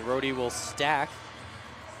 And Rhode will stack,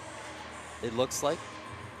 it looks like.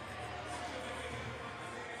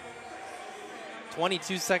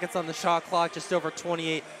 22 seconds on the shot clock, just over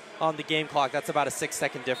 28 on the game clock. That's about a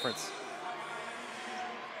 6-second difference.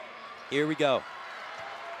 Here we go.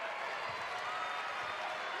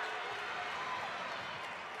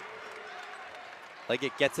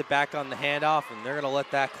 Leggett gets it back on the handoff, and they're gonna let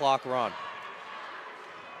that clock run.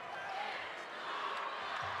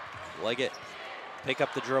 Leggett, pick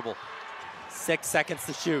up the dribble. 6 seconds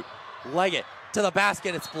to shoot. Leggett to the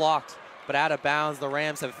basket, it's blocked, but out of bounds. The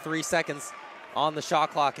Rams have 3 seconds on the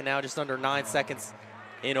shot clock and now just under 9 seconds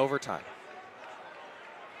in overtime.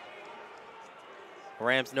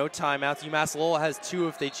 Rams no timeouts. UMass Lowell has 2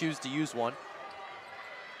 if they choose to use one.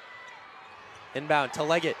 Inbound to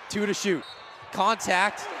Leggett, 2 to shoot.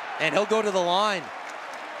 Contact, and he'll go to the line.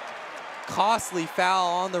 Costly foul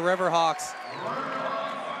on the Riverhawks.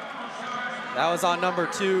 That was on number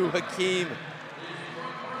 2, Hakeem.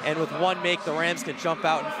 And with 1 make, the Rams can jump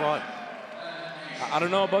out in front. I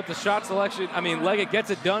don't know about the shot selection. I mean, Leggett gets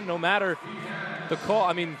it done no matter the call.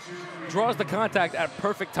 I mean, draws the contact at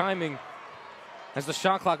perfect timing as the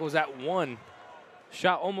shot clock was at 1.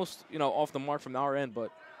 Shot almost, you know, off the mark from our end,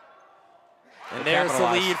 but. And there's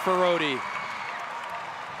the lead for Rhode.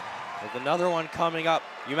 With another one coming up.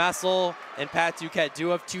 UMass Lowell and Pat Duquette do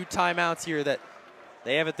have 2 timeouts here that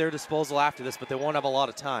they have at their disposal after this, but they won't have a lot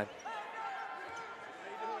of time.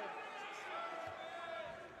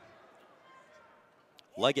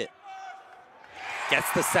 Leggett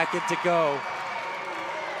gets the second to go.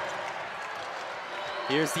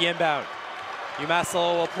 Here's the inbound. UMass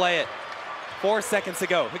Lowell will play it. 4 seconds to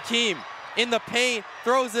go. Hakeem in the paint,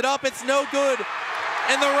 throws it up, it's no good,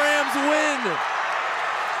 and the Rams win.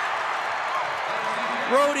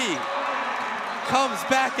 Rhode comes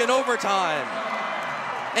back in overtime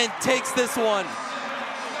and takes this one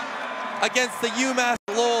against the UMass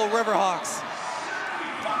Lowell Riverhawks.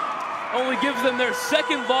 Only gives them their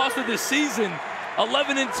 2nd loss of the season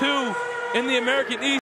 11-2 in the American East.